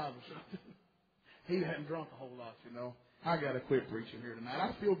 or something. He hadn't drunk a whole lot, you know. I got to quit preaching here tonight.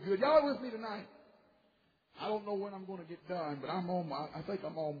 I feel good. Y'all with me tonight? I don't know when I'm going to get done, but I think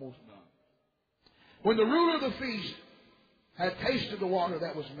I'm almost done. When the ruler of the feast had tasted the water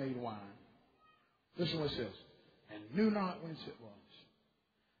that was made wine, listen to what it says, and knew not whence it was,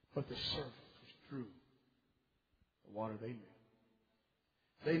 but the servant was true. The water they knew.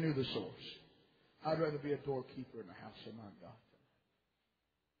 They knew the source. I'd rather be a doorkeeper in the house of my God.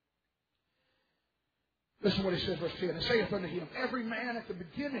 Listen to what he says, verse 10. And saith unto him, every man at the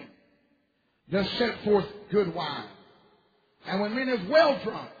beginning does set forth good wine. And when men is well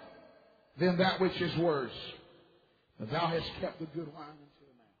drunk, then that which is worse. But thou hast kept the good wine until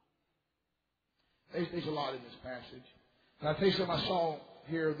There's a lot in this passage. And I'll tell you something I saw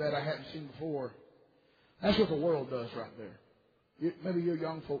here that I hadn't seen before. That's what the world does right there. Maybe your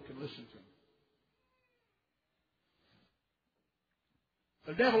young folk can listen to me.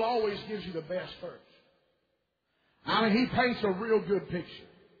 The devil always gives you the best first. I mean, he paints a real good picture.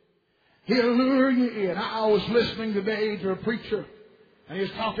 He'll lure you in. I was listening today to a preacher, and he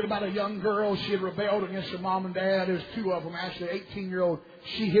was talking about a young girl. She had rebelled against her mom and dad. There's two of them, actually. 18-year-old.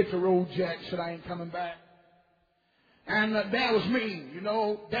 She hit the road jack, said, I ain't coming back. And Dad was mean. You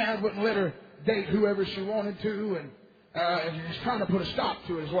know, Dad wouldn't let her date whoever she wanted to, and he was trying to put a stop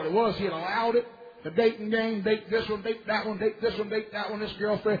to it is what it was. He had allowed it. The dating game, date this one, date that one, date this one, date that one, this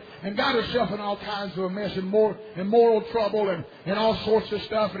girlfriend, and got herself in all kinds of a mess and moral trouble and all sorts of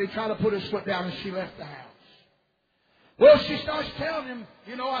stuff, and he tried to put his foot down, and she left the house. Well, she starts telling him,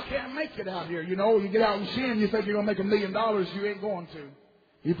 you know, I can't make it out here. You know, you get out and sin, you think you're going to make $1 million. You ain't going to.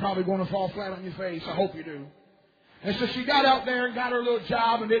 You're probably going to fall flat on your face. I hope you do. And so she got out there and got her little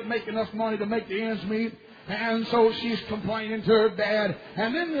job and didn't make enough money to make the ends meet. And so she's complaining to her dad.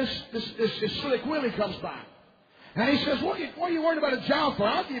 And then this slick Willie comes by. And he says, what are you worried about a job for?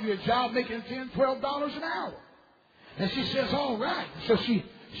 I'll give you a job making $10, $12 an hour. And she says, all right. So she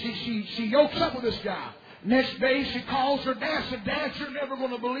yokes up with this guy. Next day she calls her dad, said, Dad, you're never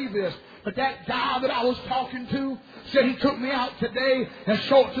going to believe this, but that guy that I was talking to said he took me out today and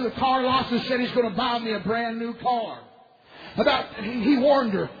showed up to the car lot and said he's going to buy me a brand new car. He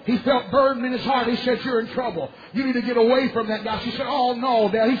warned her. He felt burden in his heart. He said, you're in trouble. You need to get away from that guy. She said, oh, no,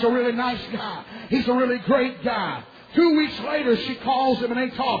 Dad, he's a really nice guy. He's a really great guy. 2 weeks later, she calls him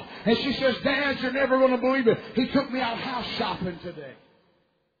and they talk. And she says, Dad, you're never going to believe it. He took me out house shopping today.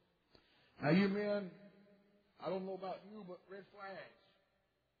 Now, you men, I don't know about you, but red flags.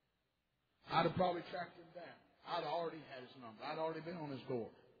 I'd have probably tracked him down. I'd already had his number. I'd already been on his door.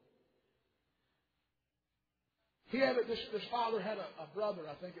 This father had a brother,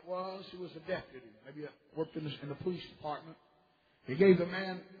 I think it was, who was a deputy. Maybe worked in the police department. He gave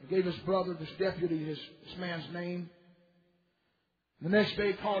his brother, this deputy, this man's name. The next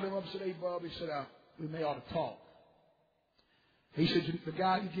day he called him up and said, hey, bub, he said, we may ought to talk. He said, the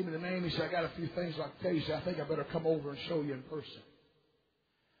guy, you give me the name. He said, I got a few things I'll tell you. He said, I think I better come over and show you in person.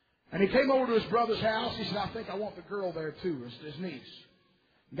 And he came over to his brother's house. He said, I think I want the girl there too, his niece.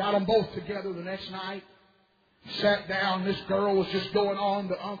 Got them both together the next night. Sat down. This girl was just going on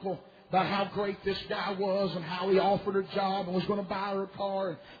to Uncle about how great this guy was and how he offered her a job and was going to buy her a car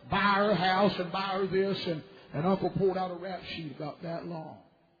and buy her a house and buy her this. And Uncle pulled out a rap sheet about that long.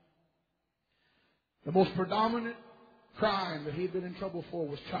 The most predominant crime that he'd been in trouble for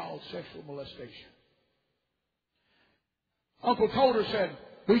was child sexual molestation. Uncle told her, said,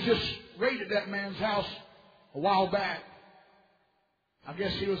 we just raided that man's house a while back. I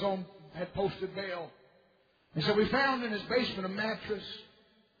guess he had posted bail. And so we found in his basement a mattress.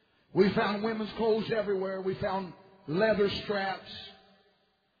 We found women's clothes everywhere. We found leather straps.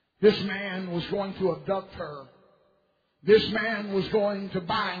 This man was going to abduct her. This man was going to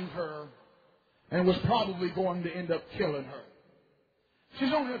bind her and was probably going to end up killing her.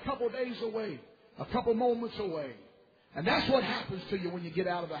 She's only a couple of days away, a couple moments away. And that's what happens to you when you get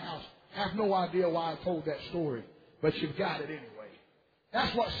out of the house. I have no idea why I told that story, but you've got it anyway.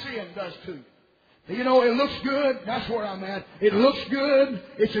 That's what sin does to you. You know, it looks good. That's where I'm at. It looks good.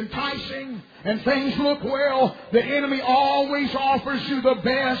 It's enticing. And things look well. The enemy always offers you the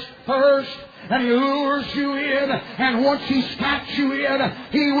best first. And he lures you in. And once he's got you in,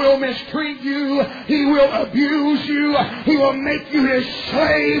 he will mistreat you. He will abuse you. He will make you his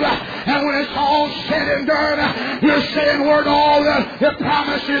slave. And when it's all said and done, you're saying, where'd all the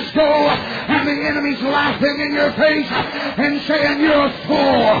promises go? And the enemy's laughing in your face and saying, you're a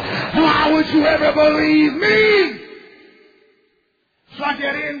fool. Why would you ever believe me? It's like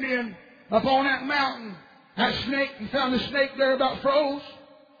that Indian up on that mountain. That snake, and found the snake there about froze.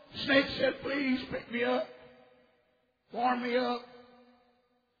 Snake said, please pick me up. Warm me up.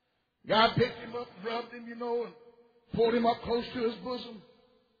 God picked him up, rubbed him, and pulled him up close to his bosom.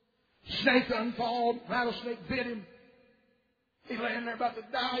 Snake unfolded. Rattlesnake bit him. He laying there about to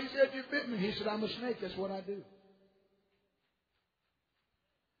die. He said, you bit me. He said, I'm a snake. That's what I do.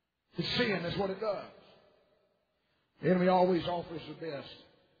 The sin is what it does. The enemy always offers the best.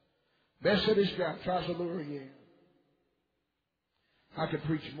 Best that he's got. Tries to lure you in. I could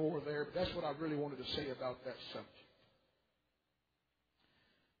preach more there, but that's what I really wanted to say about that subject.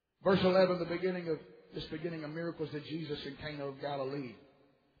 Verse 11, the beginning of miracles that Jesus in Cana of Galilee.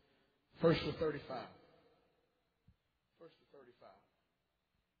 First to 35. First to 35.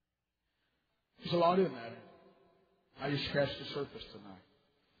 There's a lot in that. I just scratched the surface tonight.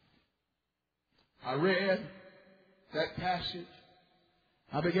 I read that passage.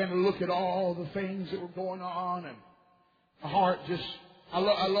 I began to look at all the things that were going on, and my heart just, I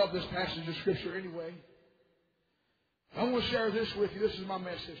love this passage of Scripture anyway. I want to share this with you. This is my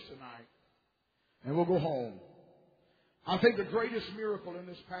message tonight. And we'll go home. I think the greatest miracle in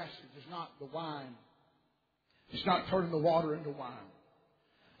this passage is not the wine. It's not turning the water into wine.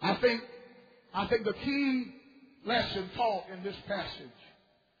 I think the key lesson taught in this passage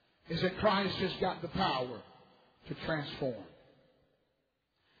is that Christ has got the power to transform.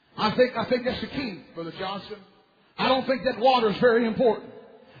 I think that's the key, Brother Johnson. I don't think that water is very important.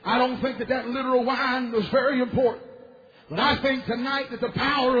 I don't think that literal wine was very important. But I think tonight that the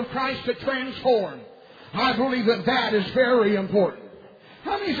power of Christ to transform, I believe that is very important.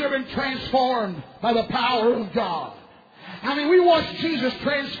 How many have been transformed by the power of God? I mean, we watch Jesus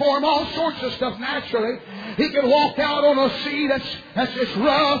transform all sorts of stuff naturally. He can walk out on a sea that's just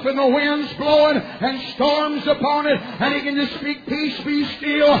rough and the wind's blowing and storms upon it, and He can just speak, peace, be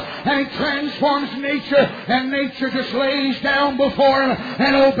still, and He transforms nature, and nature just lays down before Him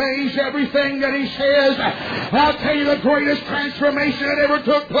and obeys everything that He says. I'll tell you, the greatest transformation that ever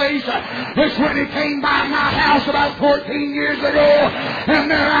took place was when He came by my house about 14 years ago,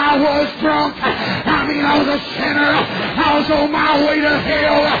 and there I was drunk. I mean, I was a sinner. I was on my way to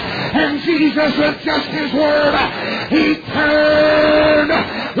hell, and Jesus, with just His word, He turned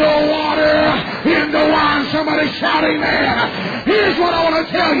the water into wine. Somebody shout amen. Here's what I want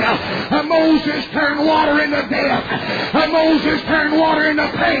to tell you. Moses turned water into death. Moses turned water into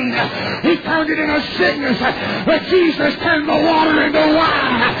pain. He turned it into sickness. But Jesus turned the water into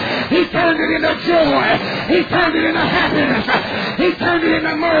wine. He turned it into joy. He turned it into happiness. He turned it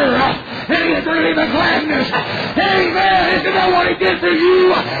into myrrh. And He turned it into gladness. Amen. Isn't that what He did for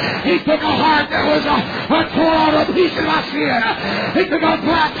you? He took a heart that was torn out of pieces by sin. He took a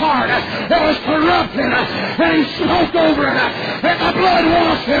black heart that was corrupted, and He smoked over it, and the blood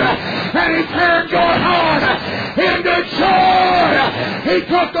washed it, and He turned your heart into joy. He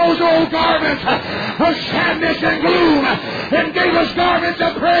took those old garments of sadness and gloom and gave us garments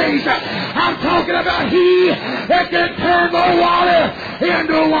of praise. I'm talking about He that can turn the water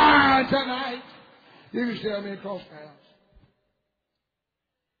into wine tonight. You can tell me across the house.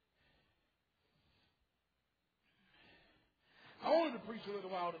 I wanted to preach a little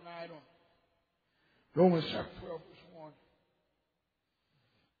while tonight on Romans chapter 12, verse 1.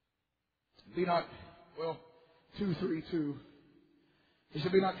 Be not, 2:3:2. He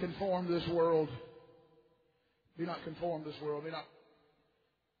said, be not conformed to this world. Be not conformed to this world. Be not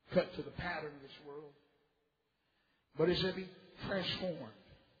cut to the pattern of this world. But He said, be transformed.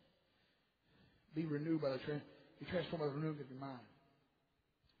 Be renewed by be transformed by the renewing of your mind.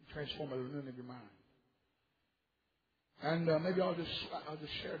 Be transformed by the renewing of your mind. And maybe I'll just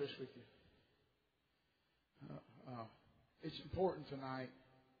share this with you. It's important tonight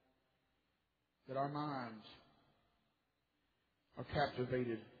that our minds are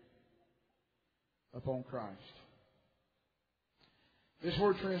captivated upon Christ. This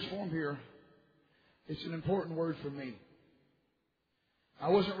word transformed here, it's an important word for me. I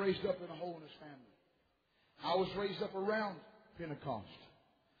wasn't raised up in a holiness family. I was raised up around Pentecost.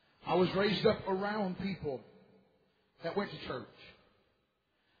 I was raised up around people that went to church.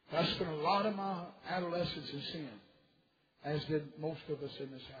 I spent a lot of my adolescence in sin, as did most of us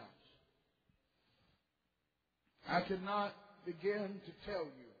in this house. I could not begin to tell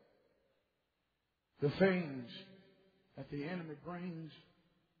you the things that the enemy brings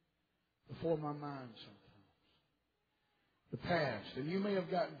before my mind sometimes. The past. And you may have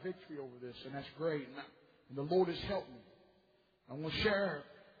gotten victory over this, and that's great. And the Lord has helped me. I want to share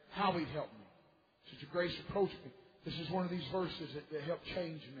how He helped me. Such a grace approached me. This is one of these verses that helped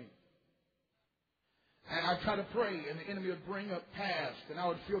change me. And I try to pray, and the enemy would bring up past, and I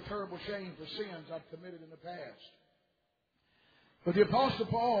would feel terrible shame for sins I've committed in the past. But the Apostle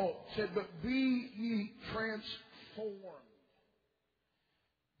Paul said, but be ye transformed.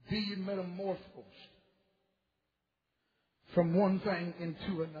 Be ye metamorphosed from one thing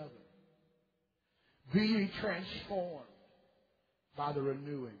into another. Be ye transformed by the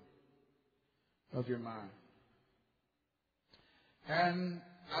renewing of your mind. And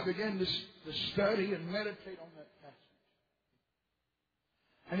I began to study and meditate on that passage.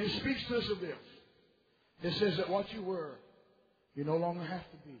 And it speaks to us of this. It says that what you were, you no longer have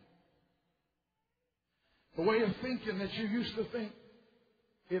to be. The way of thinking that you used to think,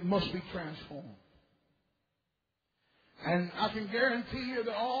 it must be transformed. And I can guarantee you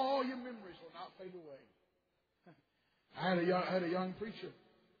that all your memories will not fade away. I had a young preacher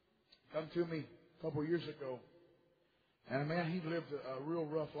come to me a couple of years ago. And man, he lived a real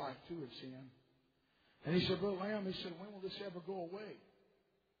rough life too in sin. And he said, Brother Lamb, he said, when will this ever go away?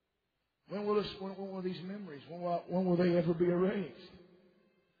 When will these memories, when will they ever be erased?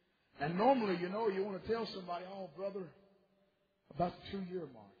 And normally, you want to tell somebody, oh, brother, about the 2-year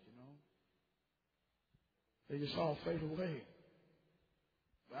mark, They just all fade away.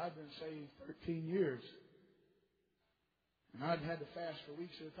 But I've been saved 13 years. And I've had to fast for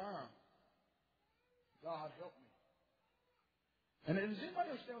weeks at a time. God help me. And does anybody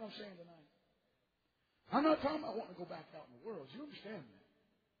understand what I'm saying tonight? I'm not talking about wanting to go back out in the world. Do you understand that?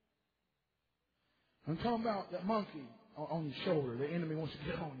 I'm talking about that monkey on your shoulder. The enemy wants to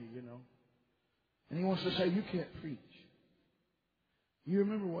get on you, And he wants to say, you can't preach. You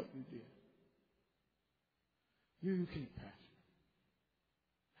remember what you did. You can't pastor.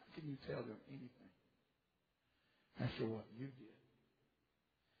 How can you tell them anything after what you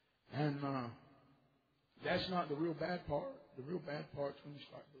did? And that's not the real bad part. The real bad part is when you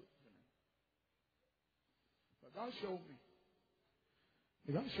start believing. But God showed me.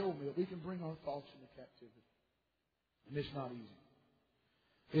 God showed me that we can bring our thoughts into captivity. And it's not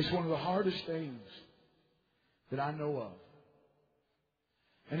easy. It's one of the hardest things that I know of.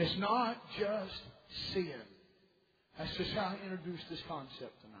 And it's not just sin. That's just how I introduced this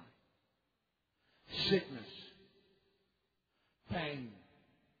concept tonight. Sickness, pain,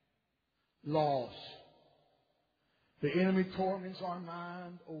 loss. The enemy torments our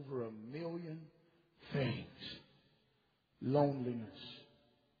mind over 1,000,000 things. Loneliness.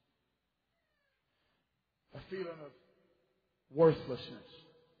 A feeling of worthlessness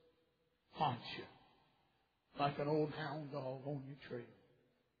haunts you like an old hound dog on your trail.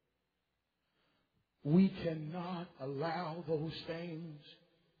 We cannot allow those things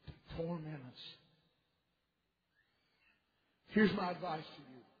to torment us. Here's my advice to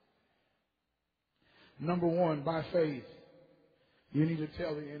you. Number one, by faith, you need to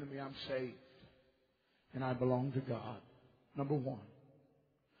tell the enemy, I'm saved and I belong to God. Number one,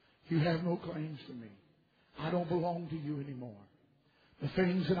 you have no claims to me. I don't belong to you anymore. The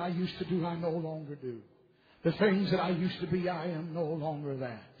things that I used to do, I no longer do. The things that I used to be, I am no longer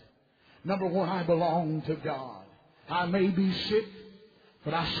that. Number one, I belong to God. I may be sick,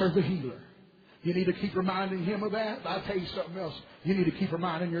 but I serve a healer. You need to keep reminding Him of that. But I'll tell you something else. You need to keep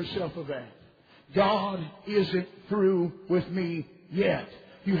reminding yourself of that. God isn't through with me yet.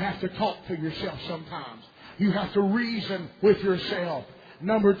 You have to talk to yourself sometimes. You have to reason with yourself.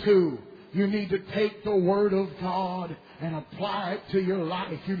 Number two, you need to take the Word of God and apply it to your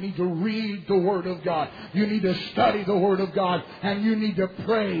life. You need to read the Word of God. You need to study the Word of God. And you need to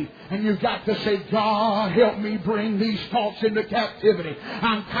pray. And you've got to say, God, help me bring these thoughts into captivity.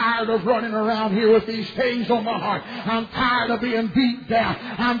 I'm tired of running around here with these things on my heart. I'm tired of being beat down.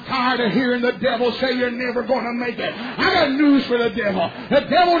 I'm tired of hearing the devil say you're never going to make it. I got news for the devil. The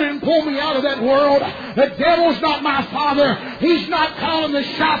devil didn't pull me out of that world. The devil's not my father. He's not calling the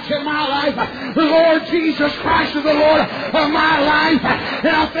shots in my life. The Lord Jesus Christ is the Lord of my life.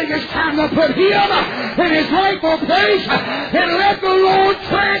 And I think it's time to put Him in His rightful place and let the Lord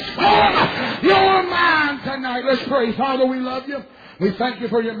transform your mind tonight. Let's pray. Father, we love You. We thank You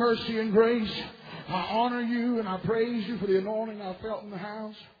for Your mercy and grace. I honor You and I praise You for the anointing I felt in the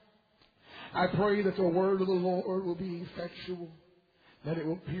house. I pray that the word of the Lord will be effectual, that it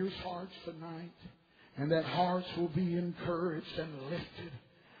will pierce hearts tonight, and that hearts will be encouraged and lifted.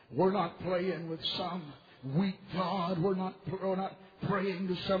 We're not playing with some weak God. We're not praying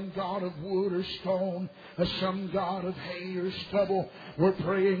to some God of wood or stone, or some God of hay or stubble. We're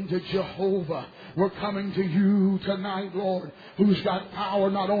praying to Jehovah. We're coming to You tonight, Lord, who's got power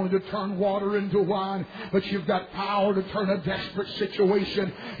not only to turn water into wine, but You've got power to turn a desperate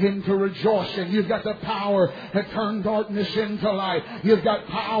situation into rejoicing. You've got the power to turn darkness into light. You've got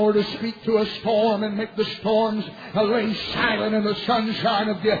power to speak to a storm and make the storms lay silent in the sunshine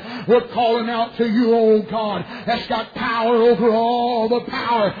of death. We're calling out to You, oh God, that's got power over all the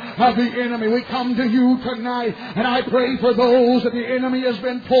power of the enemy. We come to You tonight, and I pray for those that the enemy has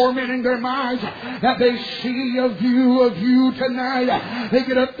been tormenting their minds, that they see a view of You tonight. They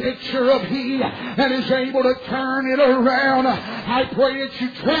get a picture of He that is able to turn it around. I pray that You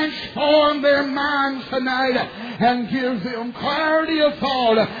transform their minds tonight and give them clarity of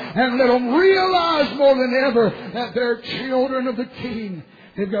thought, and let them realize more than ever that they're children of the King.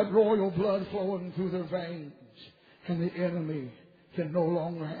 They've got royal blood flowing through their veins, and the enemy can no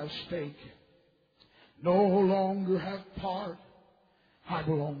longer have stake, no longer have part. I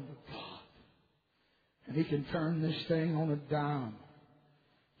belong to God. And He can turn this thing on a dime.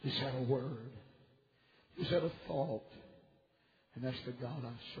 Just had a word. Just had a thought. And that's the God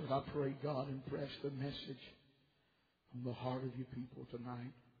I serve. I pray, God, impress the message on the heart of You people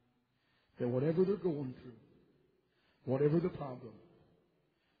tonight. that whatever they're going through, whatever the problem,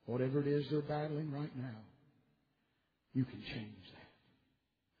 whatever it is they're battling right now, you can change that.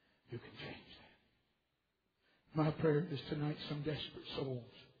 You can change that. My prayer is tonight some desperate souls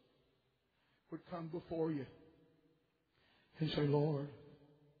would come before you and say, Lord,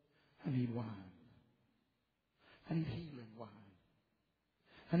 I need wine. I need healing wine.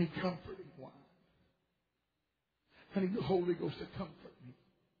 I need comforting wine. I need the Holy Ghost to comfort me,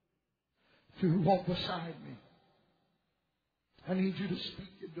 to walk beside me. I need you to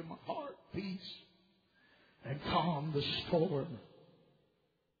speak into my heart peace and calm the storm.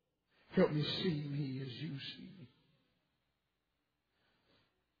 Help me see me as you see me.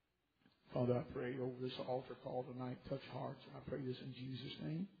 Father, I pray over this altar call tonight, touch hearts, and I pray this in Jesus'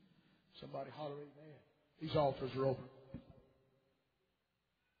 name. Somebody holler amen. These altars are open.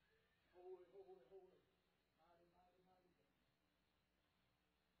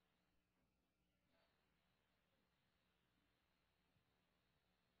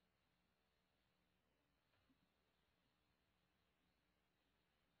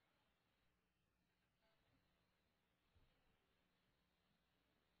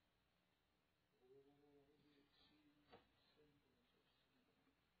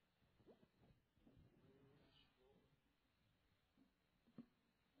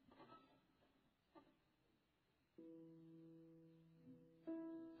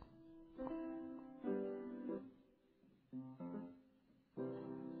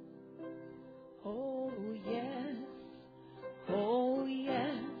 Oh yes, oh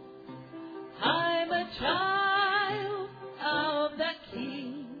yes, I'm a child of the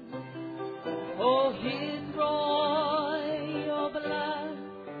King. Oh, His royal blood,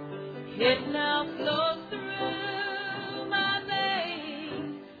 it now flows through my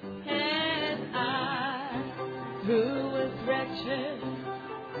veins, and I, who was wretched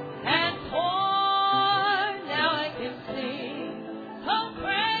and poor, now I can sing. Oh,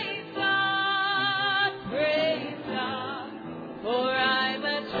 praise God, for I'm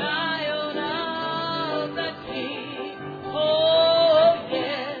a child of the King.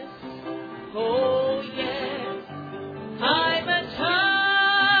 Oh yes, I'm a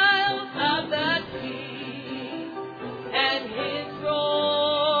child of the King, and His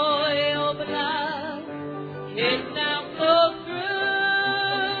royal blood, it now flows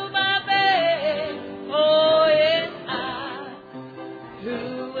through my veins. Oh, yes, I, who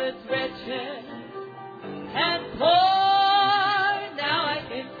was wretched and poor, now I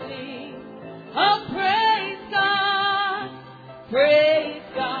can sing. Oh, praise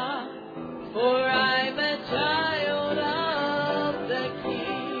God, for I'm a child of the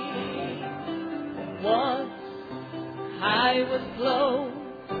King. Once I was clothed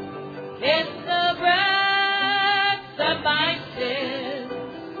in the rags of my sins.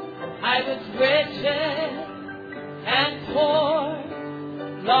 I was wretched and poor,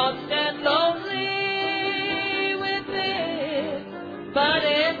 lost and lonely within, but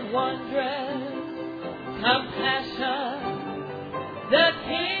in wondrous compassion, the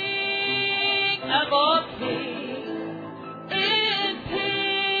King of all kings, in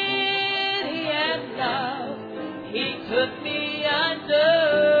pity and love, He took me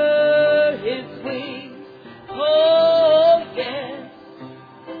under His wings.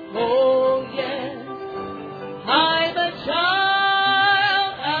 Oh yes, I'm a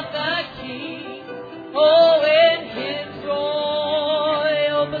child of the King. Oh, in His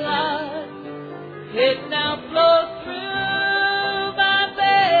royal blood, it now flows through my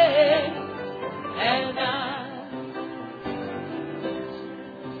veins,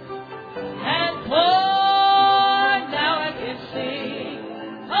 and poor, now I can sing.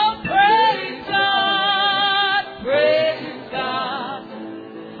 Oh, praise God,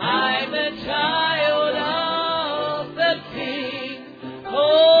 I'm a child of the King.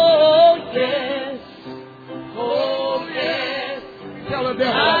 Oh yes, Tell the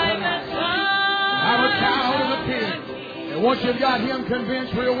devil I'm a child of the King. And once you've got him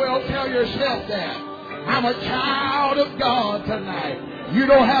convinced real well, tell yourself that. I'm a child of God tonight. You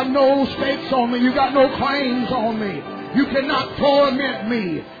don't have no stakes on me. You got no claims on me. You cannot torment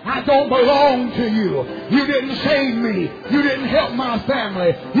me. I don't belong to you. You didn't save me. You didn't help my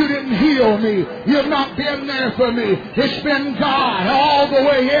family. You didn't heal me. You've not been there for me. It's been God all the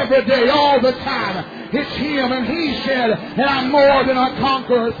way, every day, all the time. It's Him, and He said that I'm more than a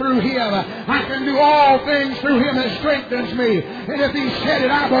conqueror through Him. I can do all things through Him that strengthens me. And if He said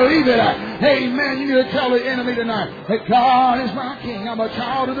it, I believe it. Amen. You need to tell the enemy tonight that God is my King. I'm a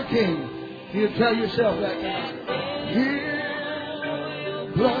child of the King. You need to tell yourself that.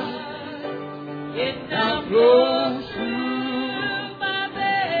 His blood, it now flows through my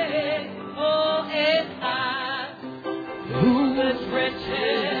veins,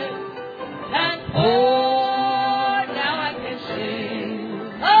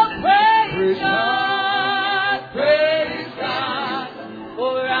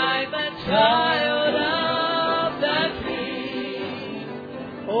 child of the King.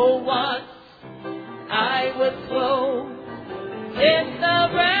 Oh, once I was clothed in the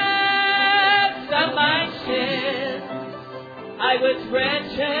rags of my sin. I was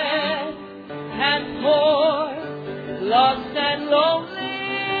wretched and poor, lost and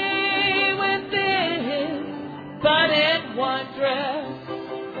lonely within, but in wondrous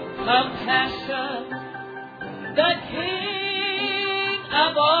compassion, the King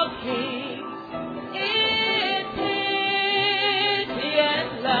of all kings, in pity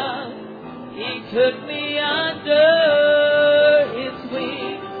and love, He took me under His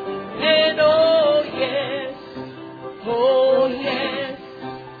wing, and oh yes,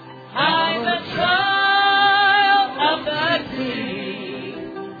 I'm a child of the King,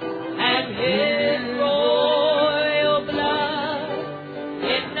 and His royal blood,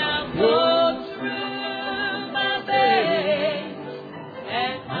 it now flows through my veins,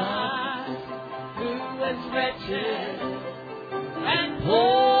 and I, who was wretched and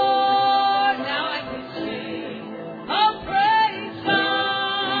poor, now I can sing, oh praise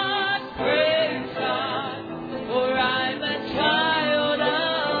God, for I'm a child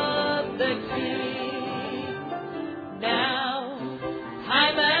of the King. Now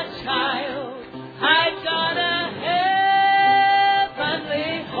I'm a child, I've got a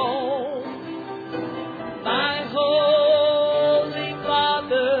heavenly home. My Holy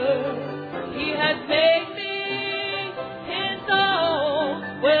Father, He has made me His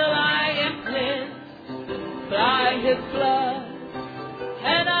own. Well, I am cleansed by His blood,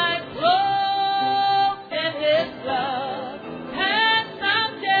 and I'm clothed in His love. And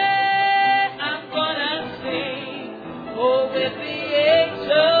someday I'm gonna sing, oh, with the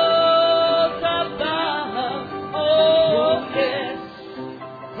angels above. Oh, yes,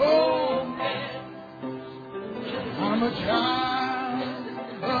 I'm a child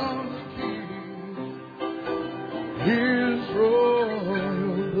of the King. His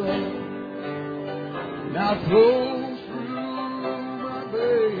royal blood now flows through my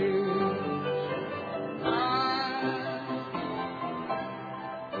veins.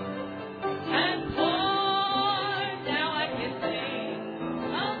 and poor, now I can sing,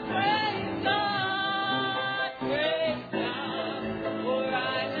 oh, praise God, for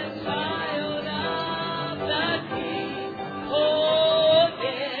I'm a child of the King. Oh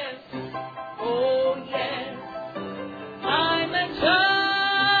yes, I'm a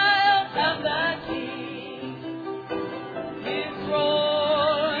child of the King. His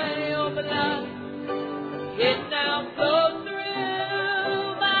royal blood, it now flows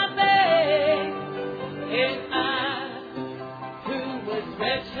through my veins. And I, who was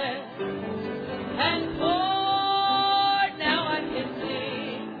wretched and poor, now I can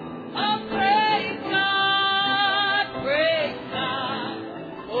sing, oh praise God,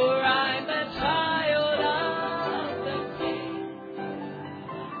 for I'm a child of the King.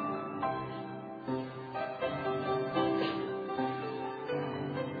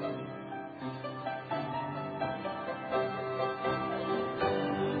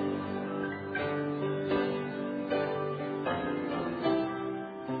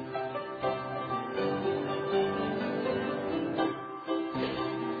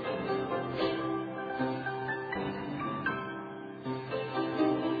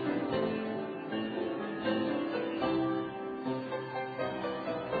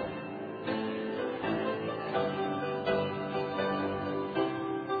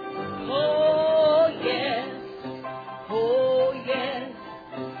 Oh yes,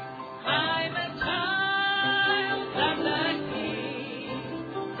 I'm a child of the King.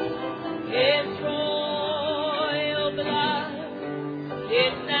 His royal blood,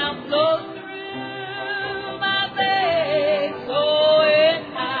 it now flows through my veins. Oh,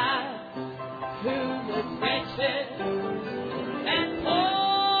 and I, who was wretched and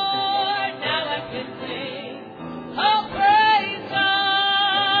poor, now I can sing, oh praise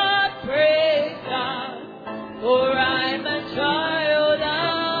God, for I'm a child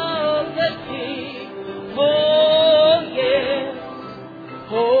of the King.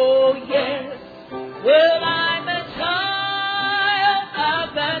 Oh yes, well, I'm a child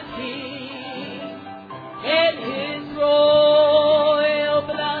of the King, and His royal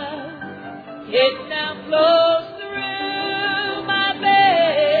blood, it now flows